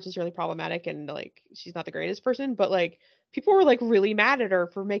 Jennifer Lawrence is really problematic and like she's not the greatest person, but like people were like really mad at her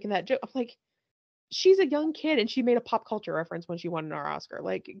for making that joke. I'm like, she's a young kid and she made a pop culture reference when she won an Oscar.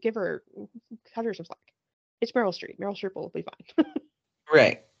 Like, cut her some slack. It's Meryl Streep. Meryl Streep will be fine.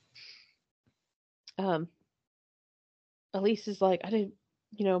 Right. Elise is like,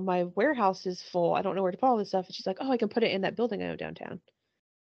 my warehouse is full. I don't know where to put all this stuff. And she's like, oh, I can put it in that building I know downtown.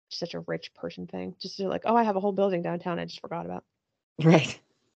 It's such a rich person thing. Just like, oh, I have a whole building downtown I just forgot about. Right.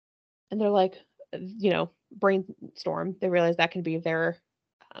 And they're like, brainstorm. They realize that can be their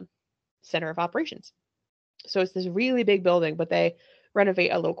center of operations. So it's this really big building, but they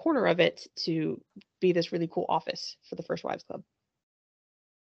renovate a little corner of it to be this really cool office for the First Wives Club.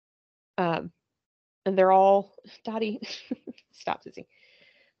 And they're all, Dottie, stop, Sissy.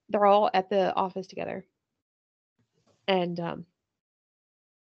 They're all at the office together. And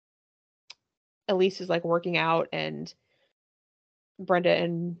Elise is like working out, and Brenda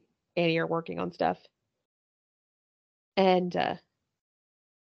and Annie are working on stuff. And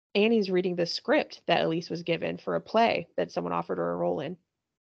Annie's reading the script that Elise was given for a play that someone offered her a role in.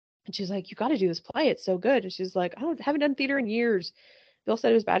 And she's like, you got to do this play. It's so good. And she's like, haven't done theater in years. Bill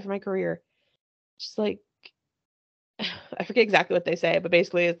said it was bad for my career. She's like, I forget exactly what they say, but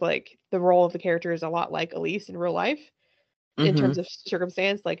basically it's like the role of the character is a lot like Elise in real life in terms of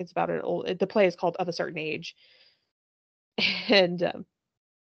circumstance. Like it's about the play is called Of a Certain Age. And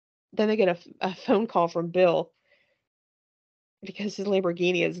then they get a phone call from Bill because his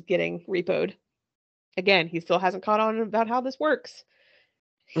Lamborghini is getting repoed. Again, he still hasn't caught on about how this works.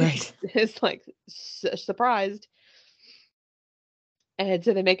 Right. He's like surprised. And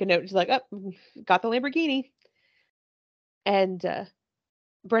so they make a note. She's like, oh, got the Lamborghini. And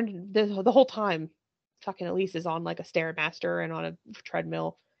Brendan, the whole time, fucking Elise is on like a Stairmaster and on a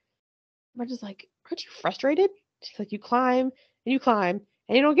treadmill. Brendan's like, aren't you frustrated? She's like, you climb and you climb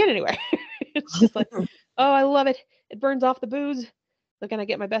and you don't get anywhere. It's just like, oh, I love it. It burns off the booze. Look, and I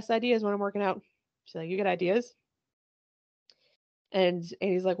get my best ideas when I'm working out. She's like, you get ideas? And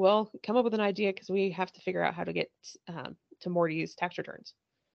he's like, well, come up with an idea because we have to figure out how to get to Morty's tax returns.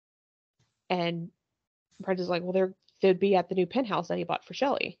 And Brenda's like, well, they'd be at the new penthouse that he bought for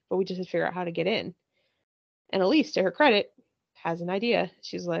Shelley, but we just have to figure out how to get in. And Elise, to her credit, has an idea.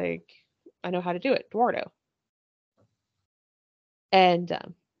 She's like, I know how to do it, Eduardo. And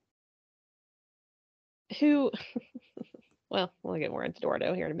well, we'll get more into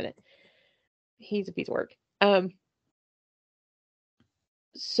Eduardo here in a minute. He's a piece of work.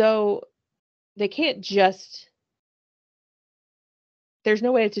 So they can't there's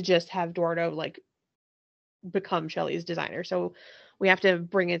no way to just have Eduardo like become Shelley's designer. So we have to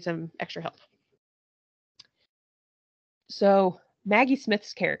bring in some extra help. So Maggie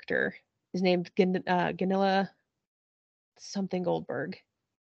Smith's character is named Gunilla something Goldberg.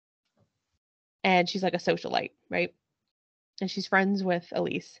 And she's like a socialite, right? And she's friends with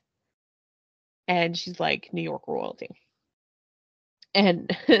Elise. And she's like New York royalty.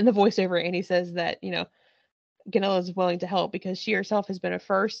 And in the voiceover, Annie says that, Gunilla is willing to help because she herself has been a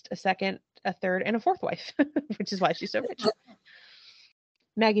first, a second, a third, and a fourth wife, which is why she's so rich.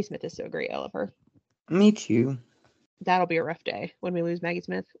 Maggie Smith is so great. I love her. Me too. That'll be a rough day when we lose Maggie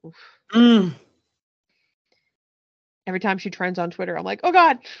Smith. Every time she trends on Twitter, I'm like, oh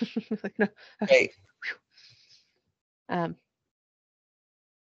God. Like, no. Okay. Right.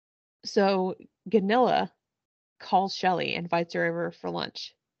 So Gunilla calls Shelley, invites her over for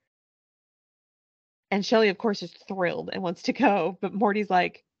lunch. And Shelley, of course, is thrilled and wants to go, but Morty's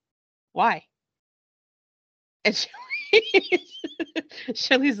like, why? And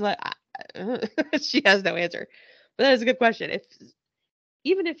Shelley's like, she has no answer. But that is a good question.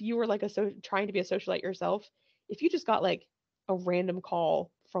 Even if you were like trying to be a socialite yourself, if you just got like a random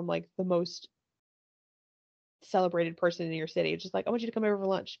call from like the most celebrated person in your city, just like, I want you to come over for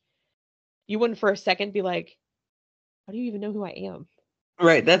lunch, you wouldn't for a second be like, how do you even know who I am?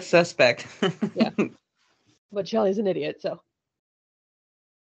 Right, that's suspect. Yeah. But Shelley's an idiot, so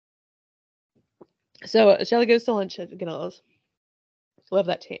Shelley goes to lunch at Ganilla's. Love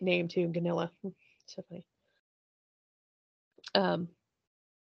that name too, Gunilla. So funny.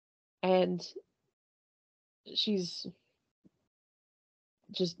 And she's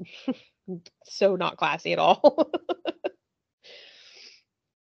just so not classy at all.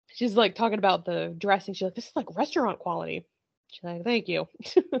 She's like talking about the dressing. She's like, this is like restaurant quality. She's like, thank you.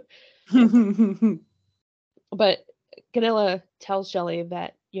 But Gunilla tells Shelley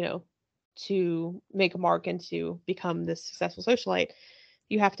that, to make a mark and to become this successful socialite,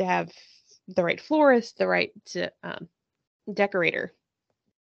 you have to have the right florist, the right decorator.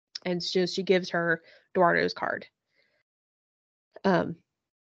 And so she gives her Eduardo's card. And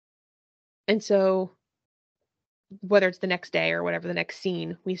so whether it's the next day or whatever, the next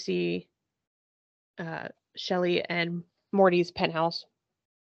scene, we see Shelley and Morty's penthouse,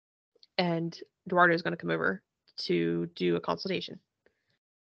 and Eduardo is going to come over to do a consultation.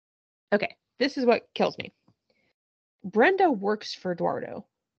 Okay, this is what kills me. Brenda works for Eduardo.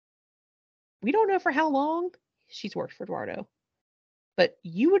 We don't know for how long she's worked for Eduardo, but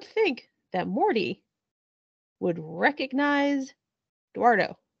you would think that Morty would recognize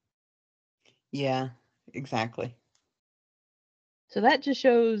Eduardo. Yeah, exactly. So that just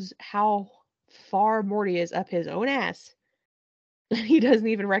shows how far Morty is up his own ass. He doesn't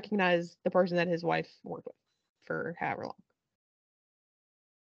even recognize the person that his wife worked with for however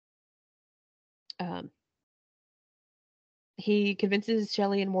long. He convinces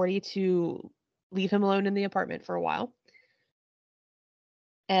Shelley and Morty to leave him alone in the apartment for a while.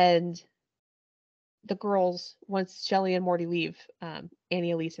 And the girls, once Shelley and Morty leave,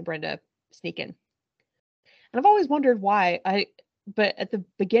 Annie, Elise, and Brenda sneak in. And I've always wondered why. But at the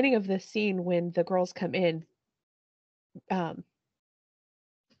beginning of this scene, when the girls come in,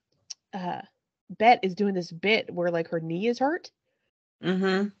 Bet is doing this bit where like her knee is hurt.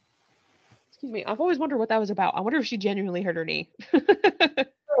 Mm-hmm. Excuse me. I've always wondered what that was about. I wonder if she genuinely hurt her knee.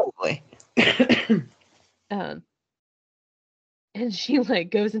 Probably. And she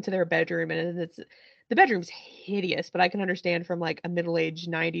like goes into their bedroom, and the bedroom's hideous, but I can understand from like a middle-aged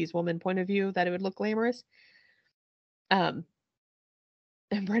 90s woman point of view that it would look glamorous. And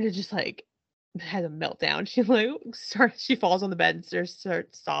Brenda just like has a meltdown. She falls on the bed and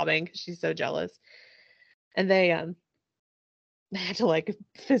starts sobbing because she's so jealous. And they had to like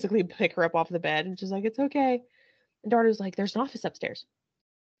physically pick her up off the bed, and she's like, it's okay. And Dardo's like, there's an office upstairs.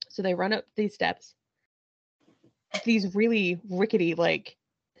 So they run up these steps, these really rickety, like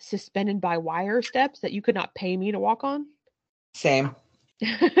suspended by wire steps that you could not pay me to walk on. Same.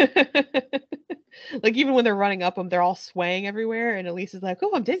 Like even when they're running up them, they're all swaying everywhere, and Elise is like,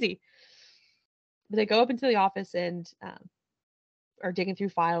 oh, I'm dizzy. But they go up into the office and are digging through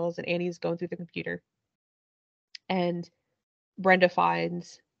files, and Annie's going through the computer. And Brenda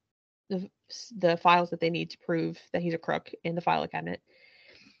finds the files that they need to prove that he's a crook in the file cabinet.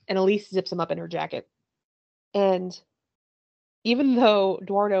 And Elise zips them up in her jacket. And even though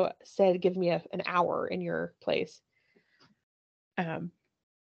Eduardo said, give me an hour in your place,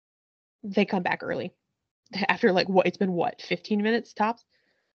 they come back early. After like it's been 15 minutes tops?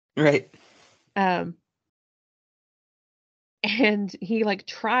 Right. And he like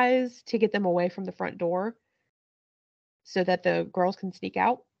tries to get them away from the front door so that the girls can sneak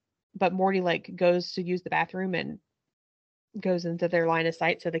out. But Morty like goes to use the bathroom and goes into their line of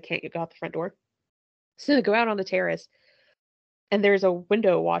sight, so they can't go out the front door. So they go out on the terrace, and there's a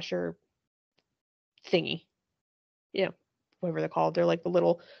window washer thingy. Yeah, whatever they're called. They're like the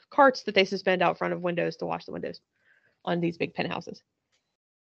little carts that they suspend out front of windows to wash the windows on these big penthouses.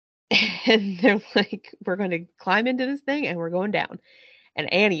 And they're like, we're going to climb into this thing and we're going down.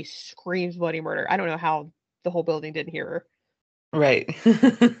 And Annie screams bloody murder. I don't know how the whole building didn't hear her. Right.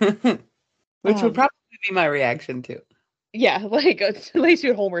 Which would probably be my reaction too. Yeah, like Lacey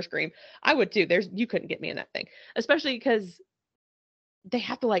would Homer scream. I would too. You couldn't get me in that thing. Especially because they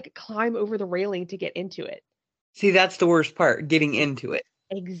have to like climb over the railing to get into it. See, that's the worst part, getting into it.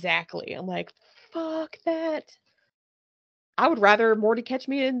 Exactly. I'm like, fuck that. I would rather Morty catch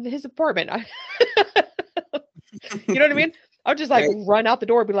me in his apartment. You know what I mean? I would just like run out the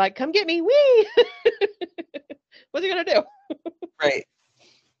door and be like, come get me. Wee! What's he gonna do? Right.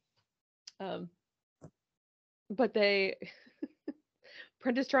 But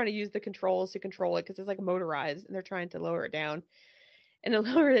Brenda's trying to use the controls to control it because it's like motorized, and they're trying to lower it down. And they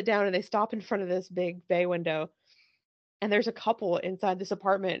lower it down, and they stop in front of this big bay window. And there's a couple inside this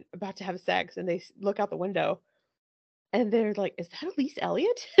apartment about to have sex, and they look out the window. And they're like, is that Elise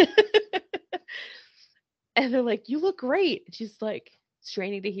Elliott? And they're like, you look great. And she's like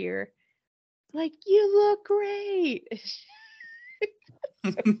straining to hear, like, you look great.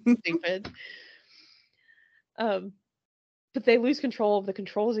 So stupid. But they lose control of the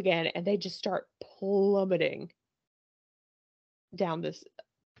controls again, and they just start plummeting down this.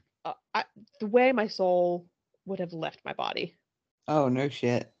 The way my soul would have left my body. Oh, no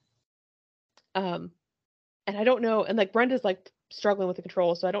shit. And I don't know. And like Brenda's like struggling with the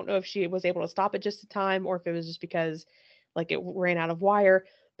controls, so I don't know if she was able to stop it just in time, or if it was just because like it ran out of wire.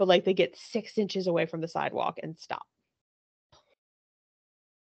 But like they get 6 inches away from the sidewalk and stop.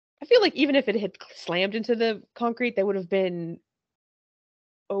 I feel like even if it had slammed into the concrete, they would have been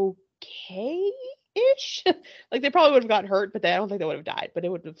okay-ish. Like, they probably would have gotten hurt, but I don't think they would have died, but it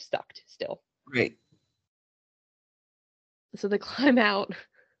would have stuck still. Right. So they climb out,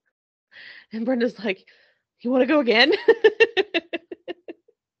 and Brenda's like, "You want to go again?"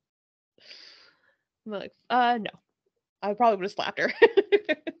 I'm like, no. I probably would have slapped her.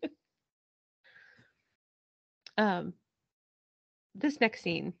 This next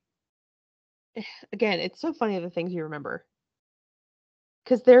scene, again, it's so funny the things you remember.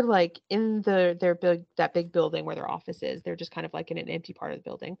 Because they're like in that big building where their office is. They're just kind of like in an empty part of the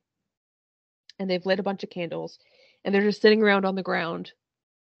building. And they've lit a bunch of candles, and they're just sitting around on the ground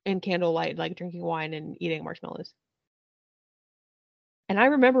in candlelight, like drinking wine and eating marshmallows. And I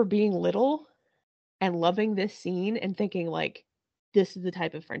remember being little and loving this scene and thinking, like, this is the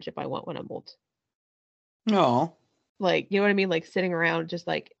type of friendship I want when I'm old. No. Like, you know what I mean? Like, sitting around, just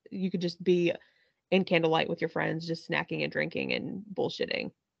like, you could just be in candlelight with your friends, just snacking and drinking and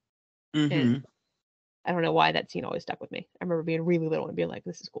bullshitting. Mm-hmm. And I don't know why that scene always stuck with me. I remember being really little and being like,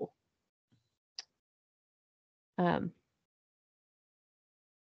 this is cool.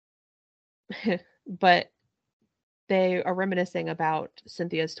 But they are reminiscing about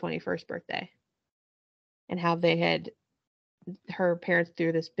Cynthia's 21st birthday and how her parents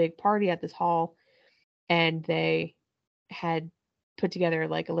threw this big party at this hall, and they had put together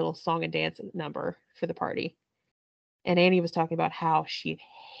like a little song and dance number for the party. And Annie was talking about how she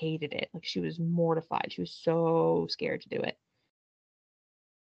hated it. Like, she was mortified. She was so scared to do it.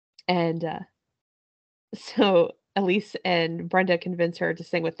 And so Elise and Brenda convince her to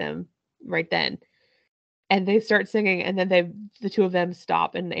sing with them right then. And they start singing, and then the two of them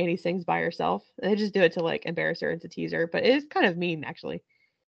stop, and Annie sings by herself. And they just do it to like embarrass her and to tease her, but it is kind of mean, actually.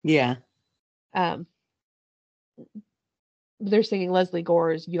 Yeah. They're singing Leslie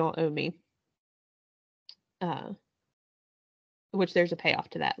Gore's "You Don't Own Me," which there's a payoff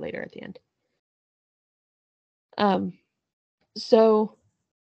to that later at the end. So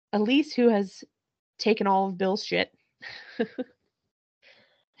Elise, who has taken all of Bill's shit,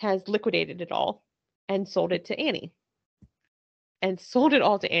 has liquidated it all and sold it to Annie. And sold it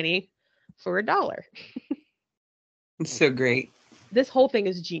all to Annie for $1. It's so great. This whole thing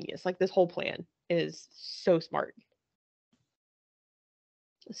is genius. Like, this whole plan is so smart.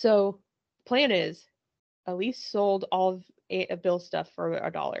 So, plan is, Elise sold all of Bill's stuff for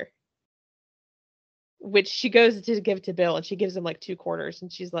 $1, which she goes to give to Bill, and she gives him like 2 quarters,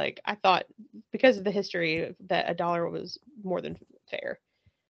 and she's like, I thought, because of the history, that $1 was more than fair.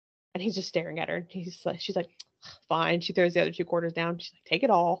 And he's just staring at her, and she's like, fine. She throws the other 2 quarters down. She's like, take it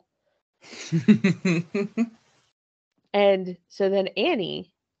all. And so then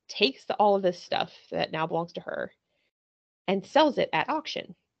Annie takes all of this stuff that now belongs to her and sells it at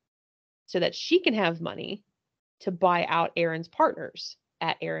auction so that she can have money to buy out Aaron's partners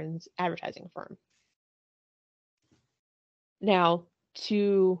at Aaron's advertising firm. Now,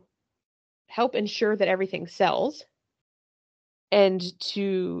 to help ensure that everything sells and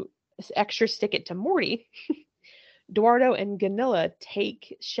to extra stick it to Morty, Eduardo and Gunilla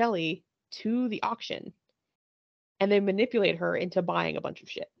take Shelley to the auction, and they manipulate her into buying a bunch of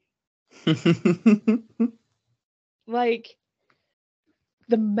shit. Like,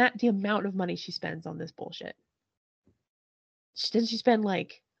 the amount of money she spends on this bullshit. Didn't she spend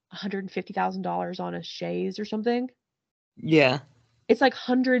like $150,000 on a chaise or something? Yeah. It's like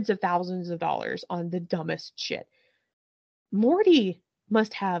hundreds of thousands of dollars on the dumbest shit. Morty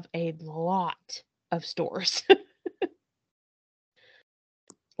must have a lot of stores.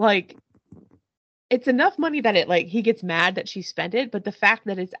 Like, it's enough money that he gets mad that she spent it, but the fact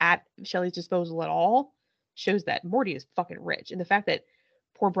that it's at Shelley's disposal at all shows that Morty is fucking rich. And the fact that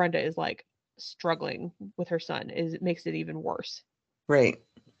poor Brenda is like struggling with her son makes it even worse. Right.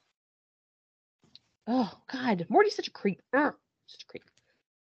 Oh God, Morty's such a creep. Such a creep.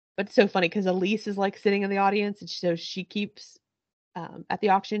 But it's so funny because Elise is like sitting in the audience, and so she keeps at the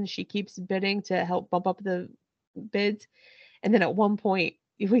auction, she keeps bidding to help bump up the bids. And then at one point,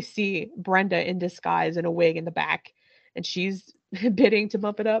 we see Brenda in disguise in a wig in the back, and she's bidding to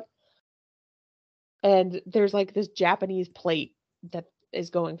bump it up. And there's like this Japanese plate that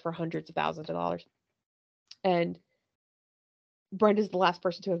is going for hundreds of thousands of dollars. And Brenda's the last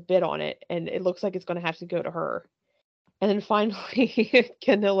person to have bid on it, and it looks like it's going to have to go to her. And then finally,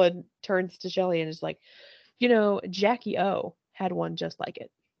 Gunilla turns to Shelley and is like, Jackie O had one just like it.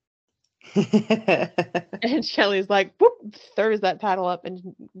 And Shelley's like, whoop, throws that paddle up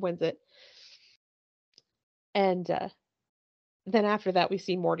and wins it. And then after that, we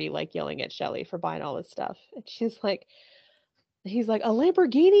see Morty like yelling at Shelley for buying all this stuff. And she's like, He's like, a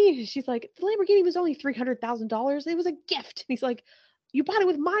Lamborghini? She's like, the Lamborghini was only $300,000. It was a gift. He's like, you bought it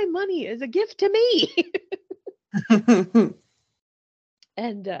with my money as a gift to me.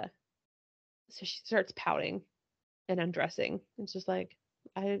 And so she starts pouting and undressing. It's just like,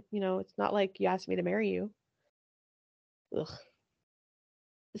 it's not like you asked me to marry you. Ugh.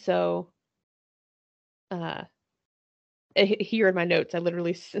 So, here in my notes, I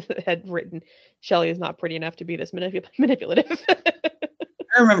literally had written, Shelley is not pretty enough to be this manipulative.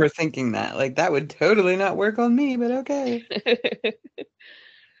 I remember thinking that. Like, that would totally not work on me, but okay.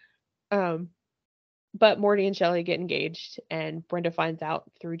 But Morty and Shelley get engaged, and Brenda finds out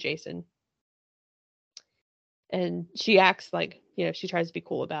through Jason. And she acts like, she tries to be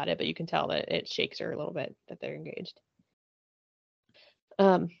cool about it, but you can tell that it shakes her a little bit that they're engaged.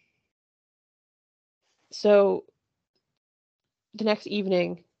 So the next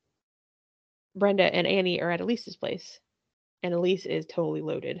evening, Brenda and Annie are at Elise's place, and Elise is totally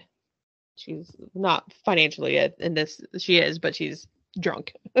loaded. She's not financially in this, she is, but she's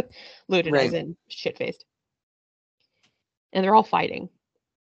drunk, loaded as in shit-faced. And they're all fighting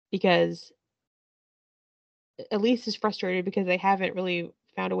because Elise is frustrated because they haven't really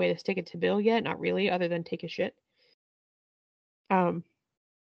found a way to stick it to Bill yet. Not really, other than take his shit.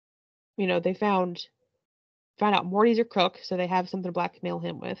 They found out Morty's a crook, so they have something to blackmail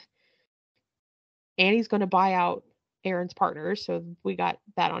him with. Annie's going to buy out Aaron's partners, so we got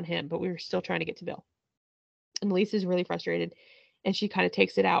that on him, but we were still trying to get to Bill. And Elise is really frustrated, and she kind of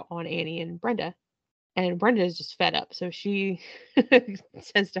takes it out on Annie and Brenda. And Brenda is just fed up, so she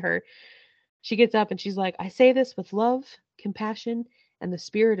says to her, she gets up and she's like, I say this with love, compassion, and the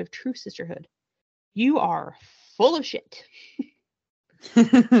spirit of true sisterhood. You are full of shit.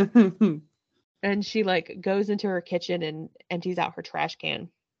 And she goes into her kitchen and empties out her trash can.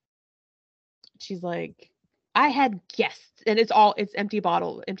 She's like, I had guests, and it's empty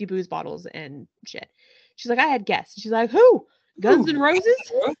booze bottles and shit. She's like, I had guests. She's like, who? Guns N' Roses?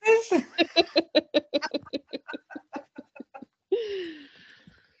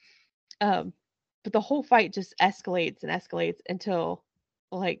 But the whole fight just escalates and escalates until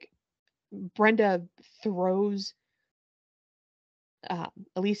Brenda throws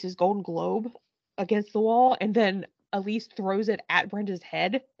Elise's golden globe against the wall, and then Elise throws it at Brenda's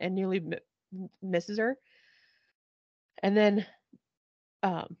head and nearly misses her. And then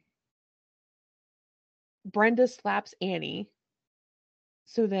Brenda slaps Annie,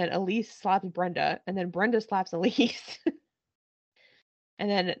 so then Elise slaps Brenda, and then Brenda slaps Elise. And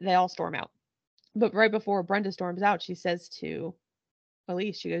then they all storm out. But right before Brenda storms out, she says to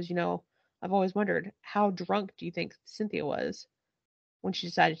Elise, she goes, I've always wondered, how drunk do you think Cynthia was when she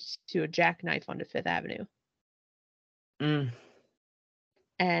decided to do a jackknife onto Fifth Avenue? And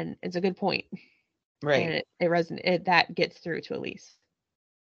it's a good point. Right. And that gets through to Elise.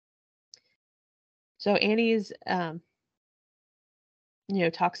 So Annie's,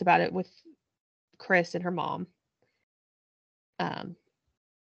 talks about it with Chris and her mom. And,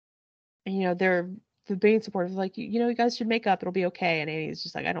 they're being supportive, like, you guys should make up, it'll be okay. And Annie's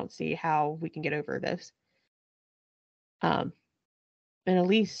just like, I don't see how we can get over this. And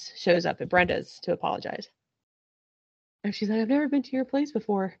Elise shows up at Brenda's to apologize. And she's like, I've never been to your place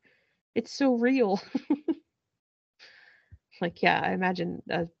before. It's so real. Like, yeah, I imagine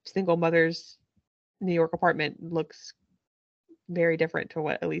a single mother's New York apartment looks very different to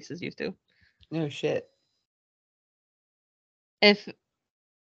what Elise is used to. No shit. If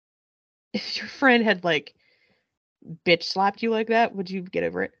your friend had bitch slapped you like that, would you get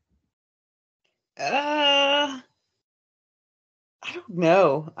over it? I don't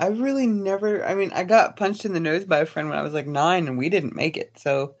know. I really never, I got punched in the nose by a friend when I was 9 and we didn't make it.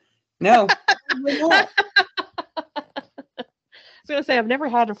 So no. I was going to say, I've never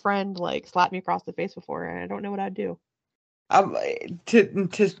had a friend slap me across the face before, and I don't know what I'd do.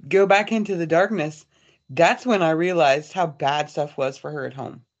 To go back into the darkness, that's when I realized how bad stuff was for her at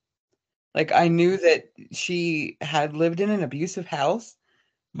home. I knew that she had lived in an abusive house,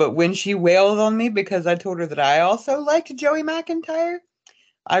 but when she wailed on me because I told her that I also liked Joey McIntyre,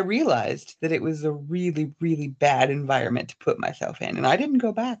 I realized that it was a really, really bad environment to put myself in, and I didn't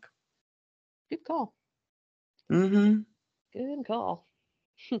go back. Good call. Mm-hmm. Good call.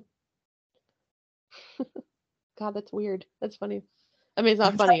 God, that's weird. That's funny. I mean, it's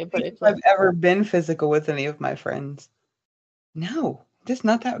not funny, but it's I've ever been physical with any of my friends. No, just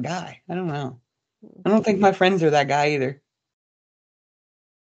not that guy. I don't know. I don't think my friends are that guy either.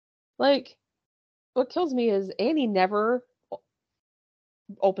 What kills me is Annie never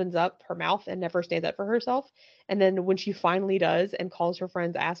opens up her mouth and never stands up for herself. And then when she finally does and calls her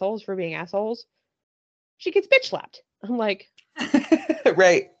friends assholes for being assholes, she gets bitch slapped. I'm like,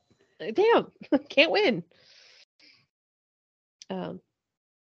 Right. damn, can't win.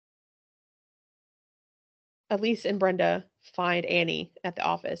 Elise and Brenda find Annie at the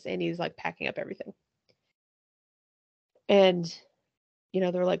office. Annie's like packing up everything. And,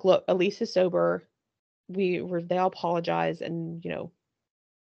 they're like, look, Elise is sober. They all apologize, and,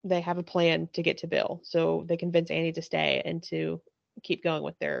 they have a plan to get to Bill. So they convince Annie to stay and to keep going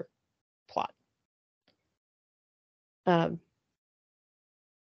with their plot.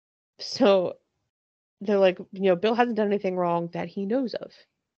 So they're like, Bill hasn't done anything wrong that he knows of.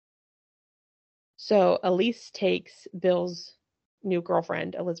 So Elise takes Bill's new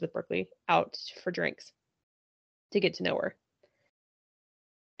girlfriend, Elizabeth Berkley, out for drinks to get to know her.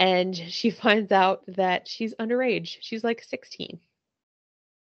 And she finds out that she's underage. She's like 16.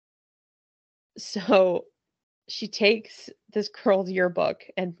 So she takes this girl's yearbook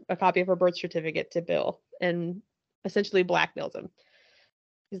and a copy of her birth certificate to Bill and essentially blackmails him.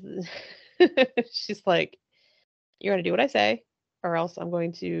 She's like, you're going to do what I say, or else I'm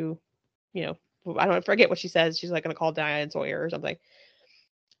going to, I don't forget what she says. She's like going to call Diane Sawyer or something.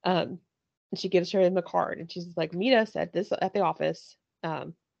 And she gives him a card, and she's like, meet us at the office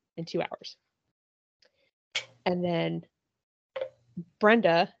in 2 hours. And then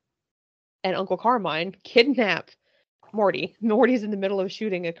Brenda and Uncle Carmine kidnap Morty. Morty's in the middle of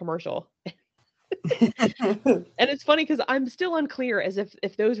shooting a commercial. And it's funny because I'm still unclear as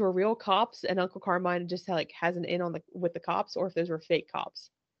if those were real cops and Uncle Carmine just like has an in with the cops, or if those were fake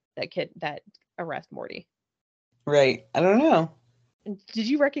cops that arrest Morty. Right. I don't know. Did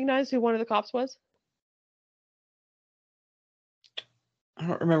you recognize who one of the cops was? I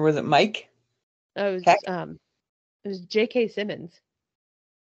don't remember. Was it Mike? It was J.K. Simmons.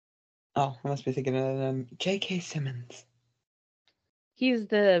 Oh, I must be thinking of J.K. Simmons. He's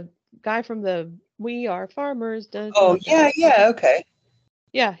the guy from the We Are Farmers. Oh, yeah, okay.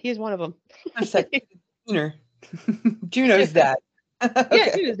 Yeah, he's one of them. A second. Juno's dad. Okay.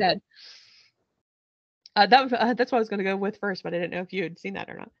 Yeah, Juno's dad. That's what I was going to go with first, but I didn't know if you had seen that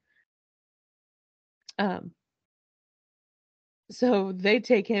or not. So they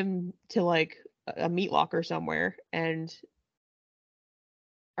take him to like a meat locker somewhere and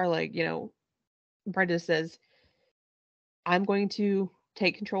are like, Brenda says, I'm going to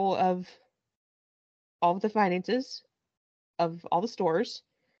take control of all of the finances of all the stores.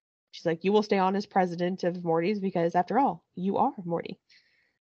 She's like, you will stay on as president of Morty's because after all, you are Morty.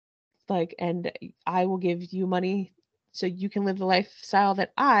 Like, and I will give you money so you can live the lifestyle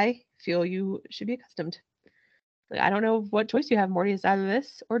that I feel you should be accustomed. Like, I don't know what choice you have, Morty. It's either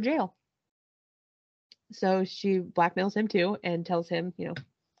this or jail. So she blackmails him too and tells him,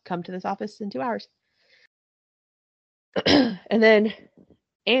 come to this office in 2 hours. And then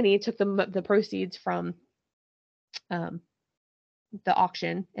Annie took the proceeds from the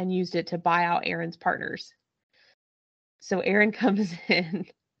auction and used it to buy out Aaron's partners. So Aaron comes in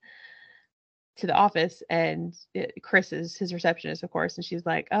to the office, and Chris is his receptionist, of course, and she's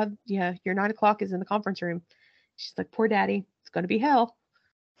like, yeah, your 9 o'clock is in the conference room. She's like, poor daddy, it's going to be hell.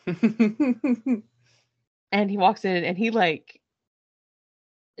 And he walks in, and he like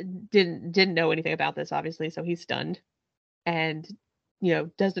didn't know anything about this, obviously, so he's stunned and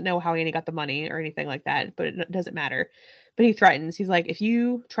doesn't know how Annie got the money or anything like that, but it doesn't matter. But he threatens. He's like, if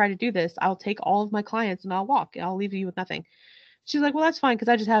you try to do this, I'll take all of my clients and I'll walk. I'll leave you with nothing. She's like, well, that's fine because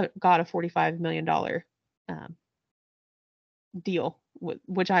I just haven't got a $45 million deal,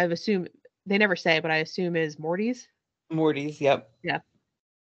 which I assume, they never say, but I assume is Morty's. Morty's, yep. Yeah.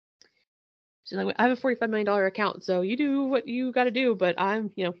 She's like, I have a $45 million account, so you do what you got to do, but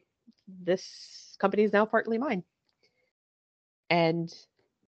I'm, this company is now partly mine. And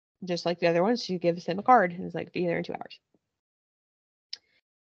just like the other ones, she gives him a card and is like, be there in 2 hours.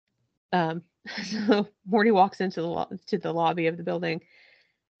 So Morty walks into the lobby of the building,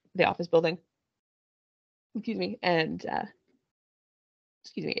 the office building. Excuse me. And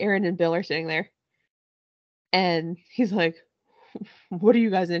Aaron and Bill are sitting there. And he's like, what are you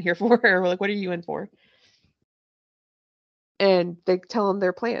guys in here for? Or like, what are you in for? And they tell him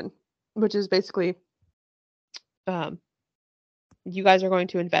their plan, which is basically, you guys are going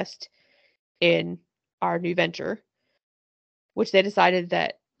to invest in our new venture, which they decided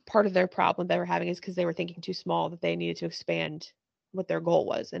that part of their problem they were having is because they were thinking too small, that they needed to expand what their goal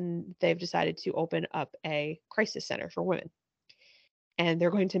was. And they've decided to open up a crisis center for women. And they're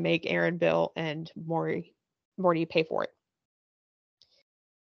going to make Aaron, Bill, and Morty pay for it.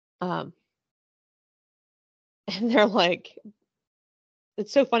 And they're like,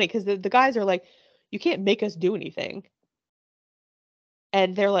 it's so funny because the guys are like, you can't make us do anything.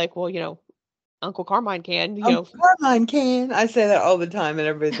 And they're like, well, Uncle Carmine can, Carmine can. I say that all the time, and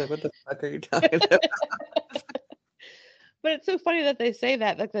everybody's like, "What the fuck are you talking about?" But it's so funny that they say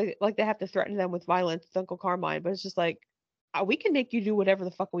that, like they have to threaten them with violence with Uncle Carmine, but it's just like, we can make you do whatever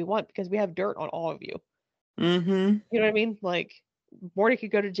the fuck we want because we have dirt on all of you. Mm-hmm. You know what I mean? Like, Morty could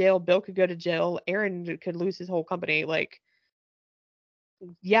go to jail, Bill could go to jail, Aaron could lose his whole company. Like,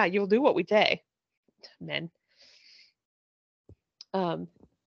 yeah, you'll do what we say, men. Um,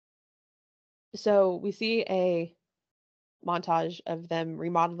 so we see a montage of them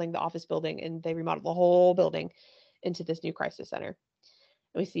remodeling the office building, and they remodel the whole building into this new crisis center.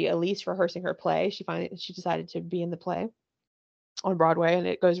 And we see Elise rehearsing her play. She decided to be in the play on Broadway, and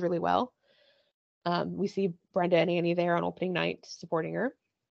it goes really well. We see Brenda and Annie there on opening night supporting her.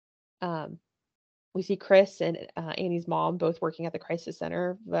 We see Chris and Annie's mom both working at the crisis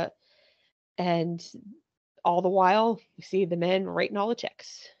center, and all the while we see the men writing all the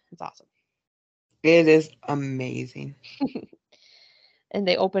checks. It's awesome. It is amazing. And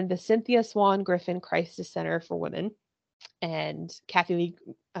they opened the Cynthia Swan Griffin Crisis Center for Women, and Kathy Lee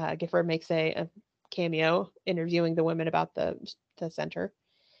Gifford makes a cameo interviewing the women about the center.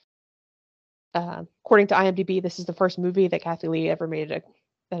 According to IMDb, this is the first movie that Kathy Lee ever made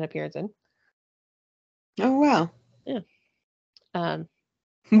an appearance in. Oh wow! Yeah.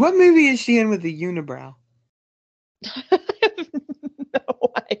 What movie is she in with the unibrow? I have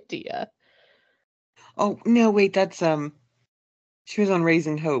no idea. Oh no, wait, that's she was on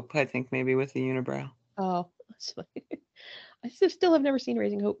Raising Hope, I think, maybe with the unibrow. Oh, I still have never seen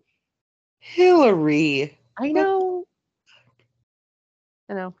Raising Hope. Hillary. I know.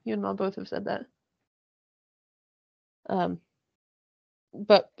 I know. You and Mom both have said that.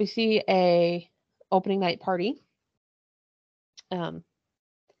 But we see a opening night party.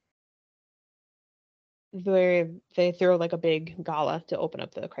 Where they throw like a big gala to open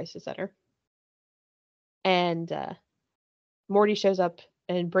up the crisis center. And Morty shows up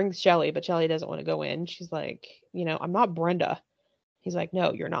and brings Shelly, but Shelly doesn't want to go in. She's like, I'm not Brenda. He's like,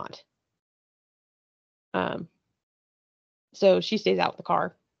 no, you're not. So she stays out with the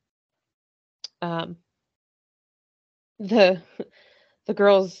car. The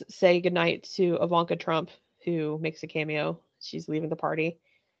girls say goodnight to Ivanka Trump, who makes a cameo. She's leaving the party.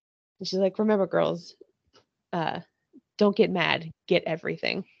 And she's like, remember, girls, don't get mad, get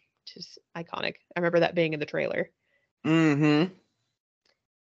everything. Which is iconic. I remember that being in the trailer. Mm-hmm.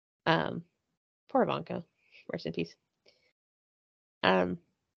 Poor Ivanka. Rest in peace.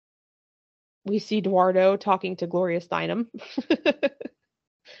 We see Eduardo talking to Gloria Steinem.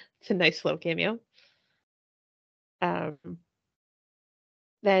 It's a nice little cameo.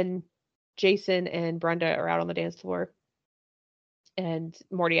 Then Jason and Brenda are out on the dance floor, and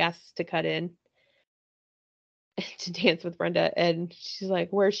Morty asks to cut in to dance with Brenda, and she's like,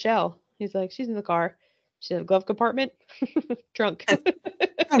 "Where's Shell?" He's like, "She's in the car. She's in the glove compartment, trunk."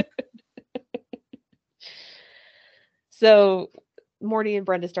 So Morty and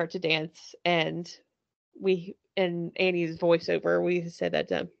Brenda start to dance, and in Annie's voiceover, we said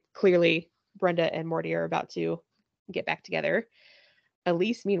that clearly Brenda and Morty are about to get back together.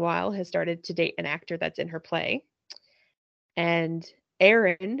 Elise, meanwhile, has started to date an actor that's in her play. And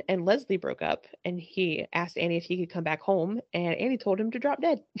Aaron and Leslie broke up, and he asked Annie if he could come back home, and Annie told him to drop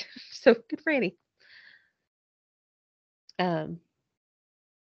dead. So good for Annie.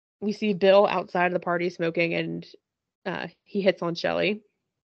 We see Bill outside of the party smoking, and he hits on Shelly.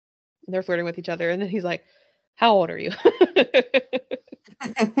 They're flirting with each other, and then he's like, "How old are you?"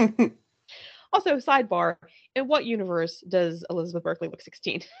 Also, sidebar: in what universe does Elizabeth Berkley look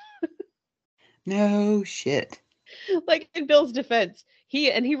 16? No shit. Like, in Bill's defense,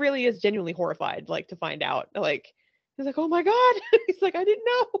 he really is genuinely horrified, like, to find out. Like, he's like, "Oh my god!" He's like, "I didn't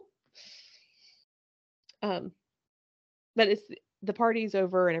know." But it's the party's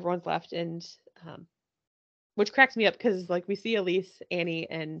over and everyone's left, and which cracks me up because like we see Elise, Annie,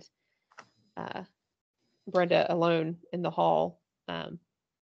 and Brenda alone in the hall, and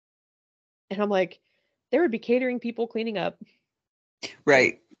I'm like, there would be catering people cleaning up,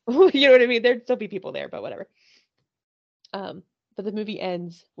 right? You know what I mean? There'd still be people there, but whatever. But the movie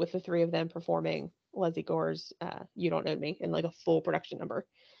ends with the three of them performing Leslie Gore's "You Don't Know Me" in like a full production number,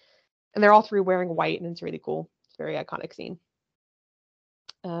 and they're all three wearing white, and it's really cool. It's a very iconic scene.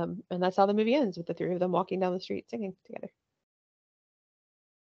 And that's how the movie ends, with the three of them walking down the street singing together.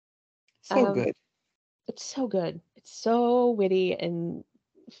 So good. It's so good. It's so witty and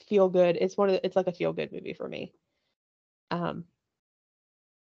feel good. It's like a feel good movie for me.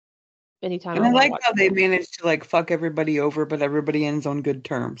 Anytime And I I want to like watch how they managed to like fuck everybody over, but everybody ends on good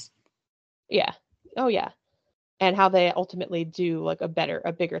terms. Yeah. Oh yeah. And how they ultimately do like a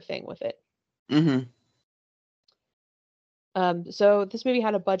bigger thing with it. Mm-hmm. So this movie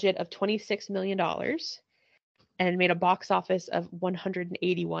had a budget of $26 million and made a box office of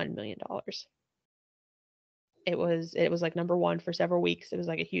 $181 million. It was like number one for several weeks. It was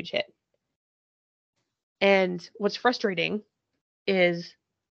like a huge hit. And what's frustrating is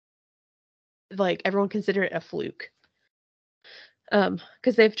like everyone considered it a fluke.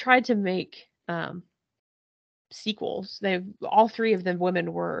 Because they've tried to make sequels. They've all three of them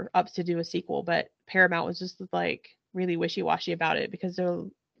women were up to do a sequel, but Paramount was just like really wishy-washy about it because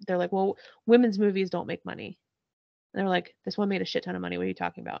they're like, well, women's movies don't make money. And they're like, this one made a shit ton of money. What are you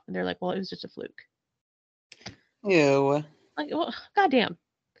talking about? And they're like, well, it was just a fluke. Ew. Like, well, goddamn.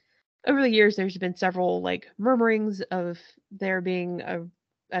 Over the years, there's been several like murmurings of there being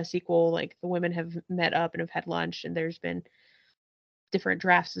a sequel. Like the women have met up and have had lunch, and there's been different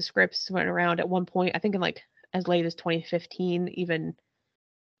drafts of scripts went around at one point. I think in like as late as 2015, even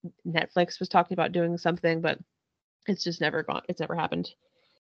Netflix was talking about doing something, but it's just never gone. It's never happened.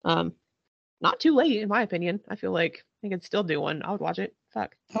 Um, Not too late, in my opinion. I feel like they could still do one. I would watch it.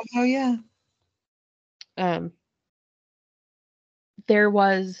 Fuck. Oh yeah. Um, there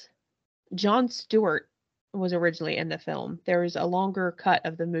was Jon Stewart was originally in the film. There was a longer cut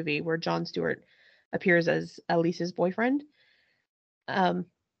of the movie where Jon Stewart appears as Elise's boyfriend. Um,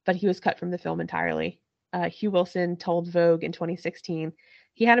 but he was cut from the film entirely. Hugh Wilson told Vogue in 2016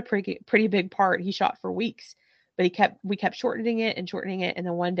 he had a pretty big part he shot for weeks, but we kept shortening it, and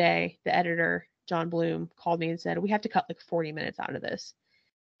then one day the editor John Bloom called me and said we have to cut like 40 minutes out of this,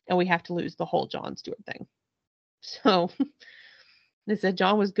 and we have to lose the whole Jon Stewart thing. So they said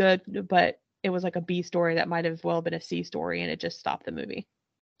John was good, but it was like a B story that might have well been a C story, and it just stopped the movie.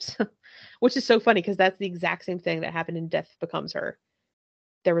 So, which is so funny because that's the exact same thing that happened in Death Becomes Her.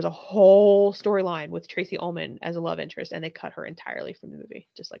 There was a whole storyline with Tracy Ullman as a love interest, and they cut her entirely from the movie,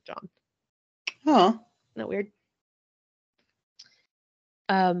 just like John. Huh. Isn't that weird?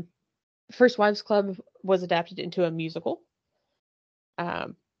 First Wives Club was adapted into a musical.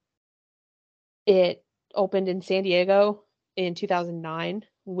 Um, it opened in San Diego in 2009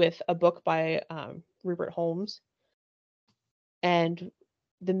 with a book by Rupert Holmes, and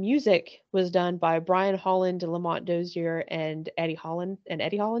the music was done by Brian Holland, Lamont Dozier, and Eddie Holland.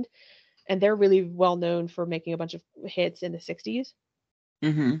 And they're really well known for making a bunch of hits in the 60s.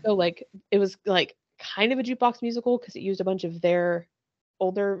 Mm-hmm. So like it was like kind of a jukebox musical because it used a bunch of their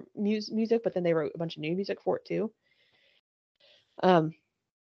older music, but then they wrote a bunch of new music for it too. Um,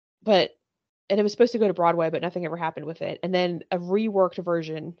 but and it was supposed to go to Broadway, but nothing ever happened with it. And then a reworked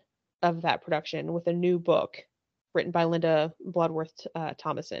version of that production with a new book written by Linda Bloodworth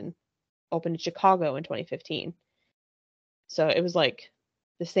Thomason opened in Chicago in 2015. So it was like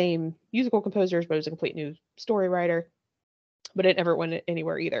the same musical composers, but it was a complete new story writer. But it never went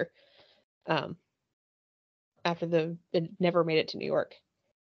anywhere either. Um, it never made it to New York.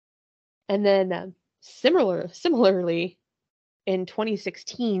 And then similarly, in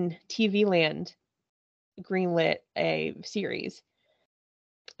 2016, TV Land greenlit a series.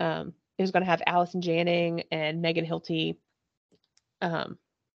 It was going to have Allison Janney and Megan Hilty, um,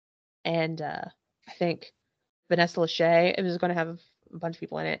 and I think Vanessa Lachey. It was going to have a bunch of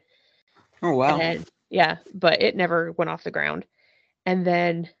people in it. Oh wow. And yeah, but it never went off the ground. And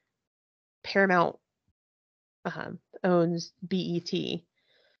then Paramount owns BET,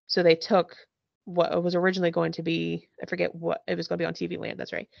 so they took what was originally going to be, I forget what it was going to be on TV Land.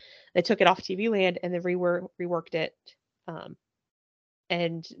 That's right. They took it off TV Land and then reworked it,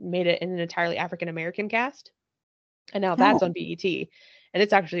 and made it an entirely African American cast. And now that's on BET, and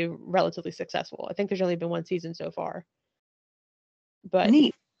it's actually relatively successful. I think there's only been one season so far, but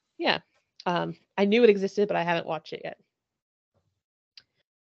Neat. yeah, I knew it existed, but I haven't watched it yet.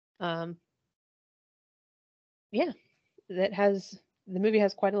 Yeah, the movie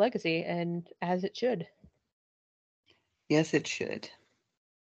has quite a legacy, and as it should. Yes, it should.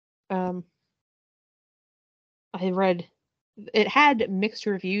 I read it had mixed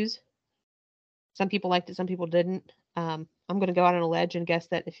reviews. Some people liked it, some people didn't. I'm going to go out on a ledge and guess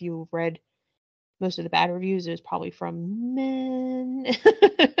that if you read most of the bad reviews, it was probably from men.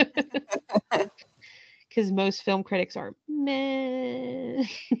 Because most film critics are men.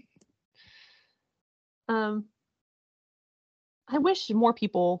 I wish more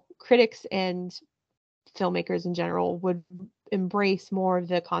people, critics and filmmakers in general, would embrace more of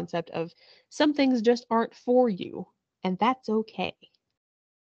the concept of some things just aren't for you, and that's okay.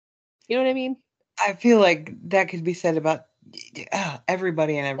 You know what I mean? I feel like that could be said about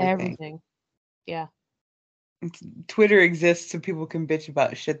everybody and everything. Everything. Yeah. Twitter exists so people can bitch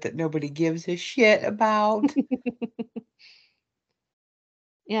about shit that nobody gives a shit about.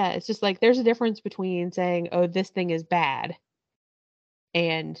 Yeah, it's just like there's a difference between saying, "Oh, this thing is bad,"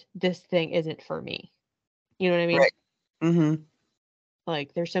 and "This thing isn't for me." You know what I mean? Right. Mm-hmm.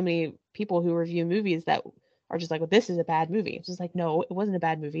 Like, there's so many people who review movies that are just like, "Well, this is a bad movie." It's just like, no, it wasn't a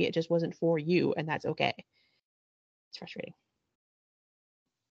bad movie. It just wasn't for you, and that's okay. It's frustrating.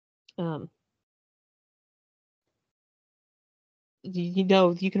 Um,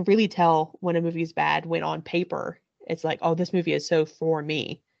 you can really tell when a movie is bad when on paper it's like, "Oh, this movie is so for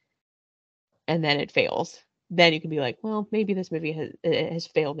me," and then it fails. Then you can be like, "Well, maybe this movie has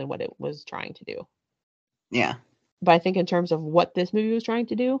failed in what it was trying to do." Yeah. But I think in terms of what this movie was trying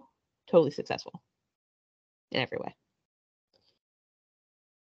to do, totally successful in every way.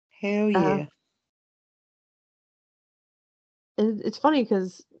 Hell Uh, yeah. it's funny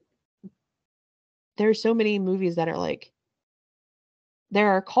because there's so many movies that are like there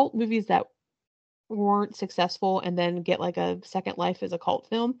are cult movies that weren't successful and then get like a second life as a cult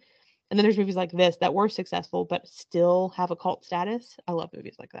film. And then there's movies like this that were successful but still have a cult status. I love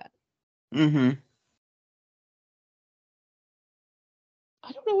movies like that. Mm-hmm.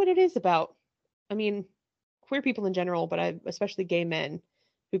 I don't know what it is about. I mean, queer people in general, but especially gay men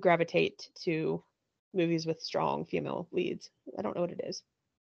who gravitate to movies with strong female leads. I don't know what it is.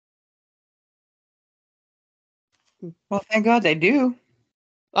 Hmm. Well, thank God they do.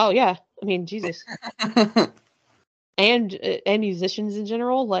 Oh yeah, I mean Jesus, and musicians in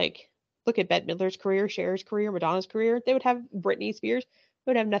general. Like, look at Bette Midler's career, Cher's career, Madonna's career. They would have Britney Spears.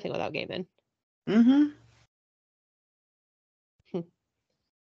 They would have nothing without gay men. Mm-hmm. Hmm.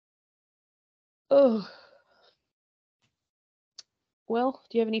 Oh well,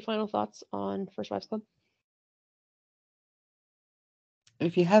 do you have any final thoughts on First Wives Club?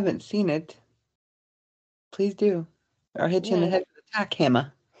 If you haven't seen it, please do. Or hit you in the Yeah, head with a tack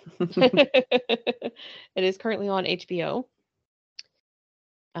hammer. it is currently on HBO.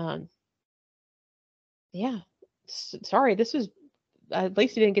 Um, yeah. Sorry, this was at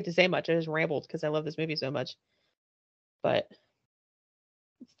least you didn't get to say much. I just rambled because I love this movie so much. But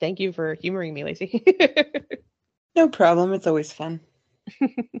thank you for humoring me, Lacey. No problem. It's always fun.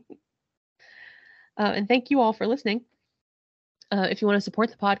 And thank you all for listening. If you want to support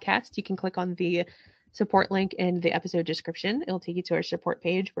the podcast, you can click on the support link in the episode description. It'll take you to our support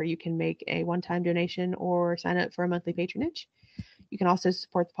page where you can make a one-time donation or sign up for a monthly patronage. You can also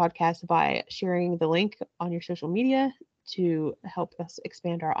support the podcast by sharing the link on your social media to help us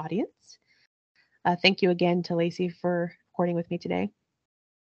expand our audience. Thank you again to Lacey for recording with me today.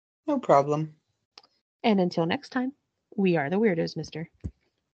 No problem. And until next time, we are the Weirdos, mister.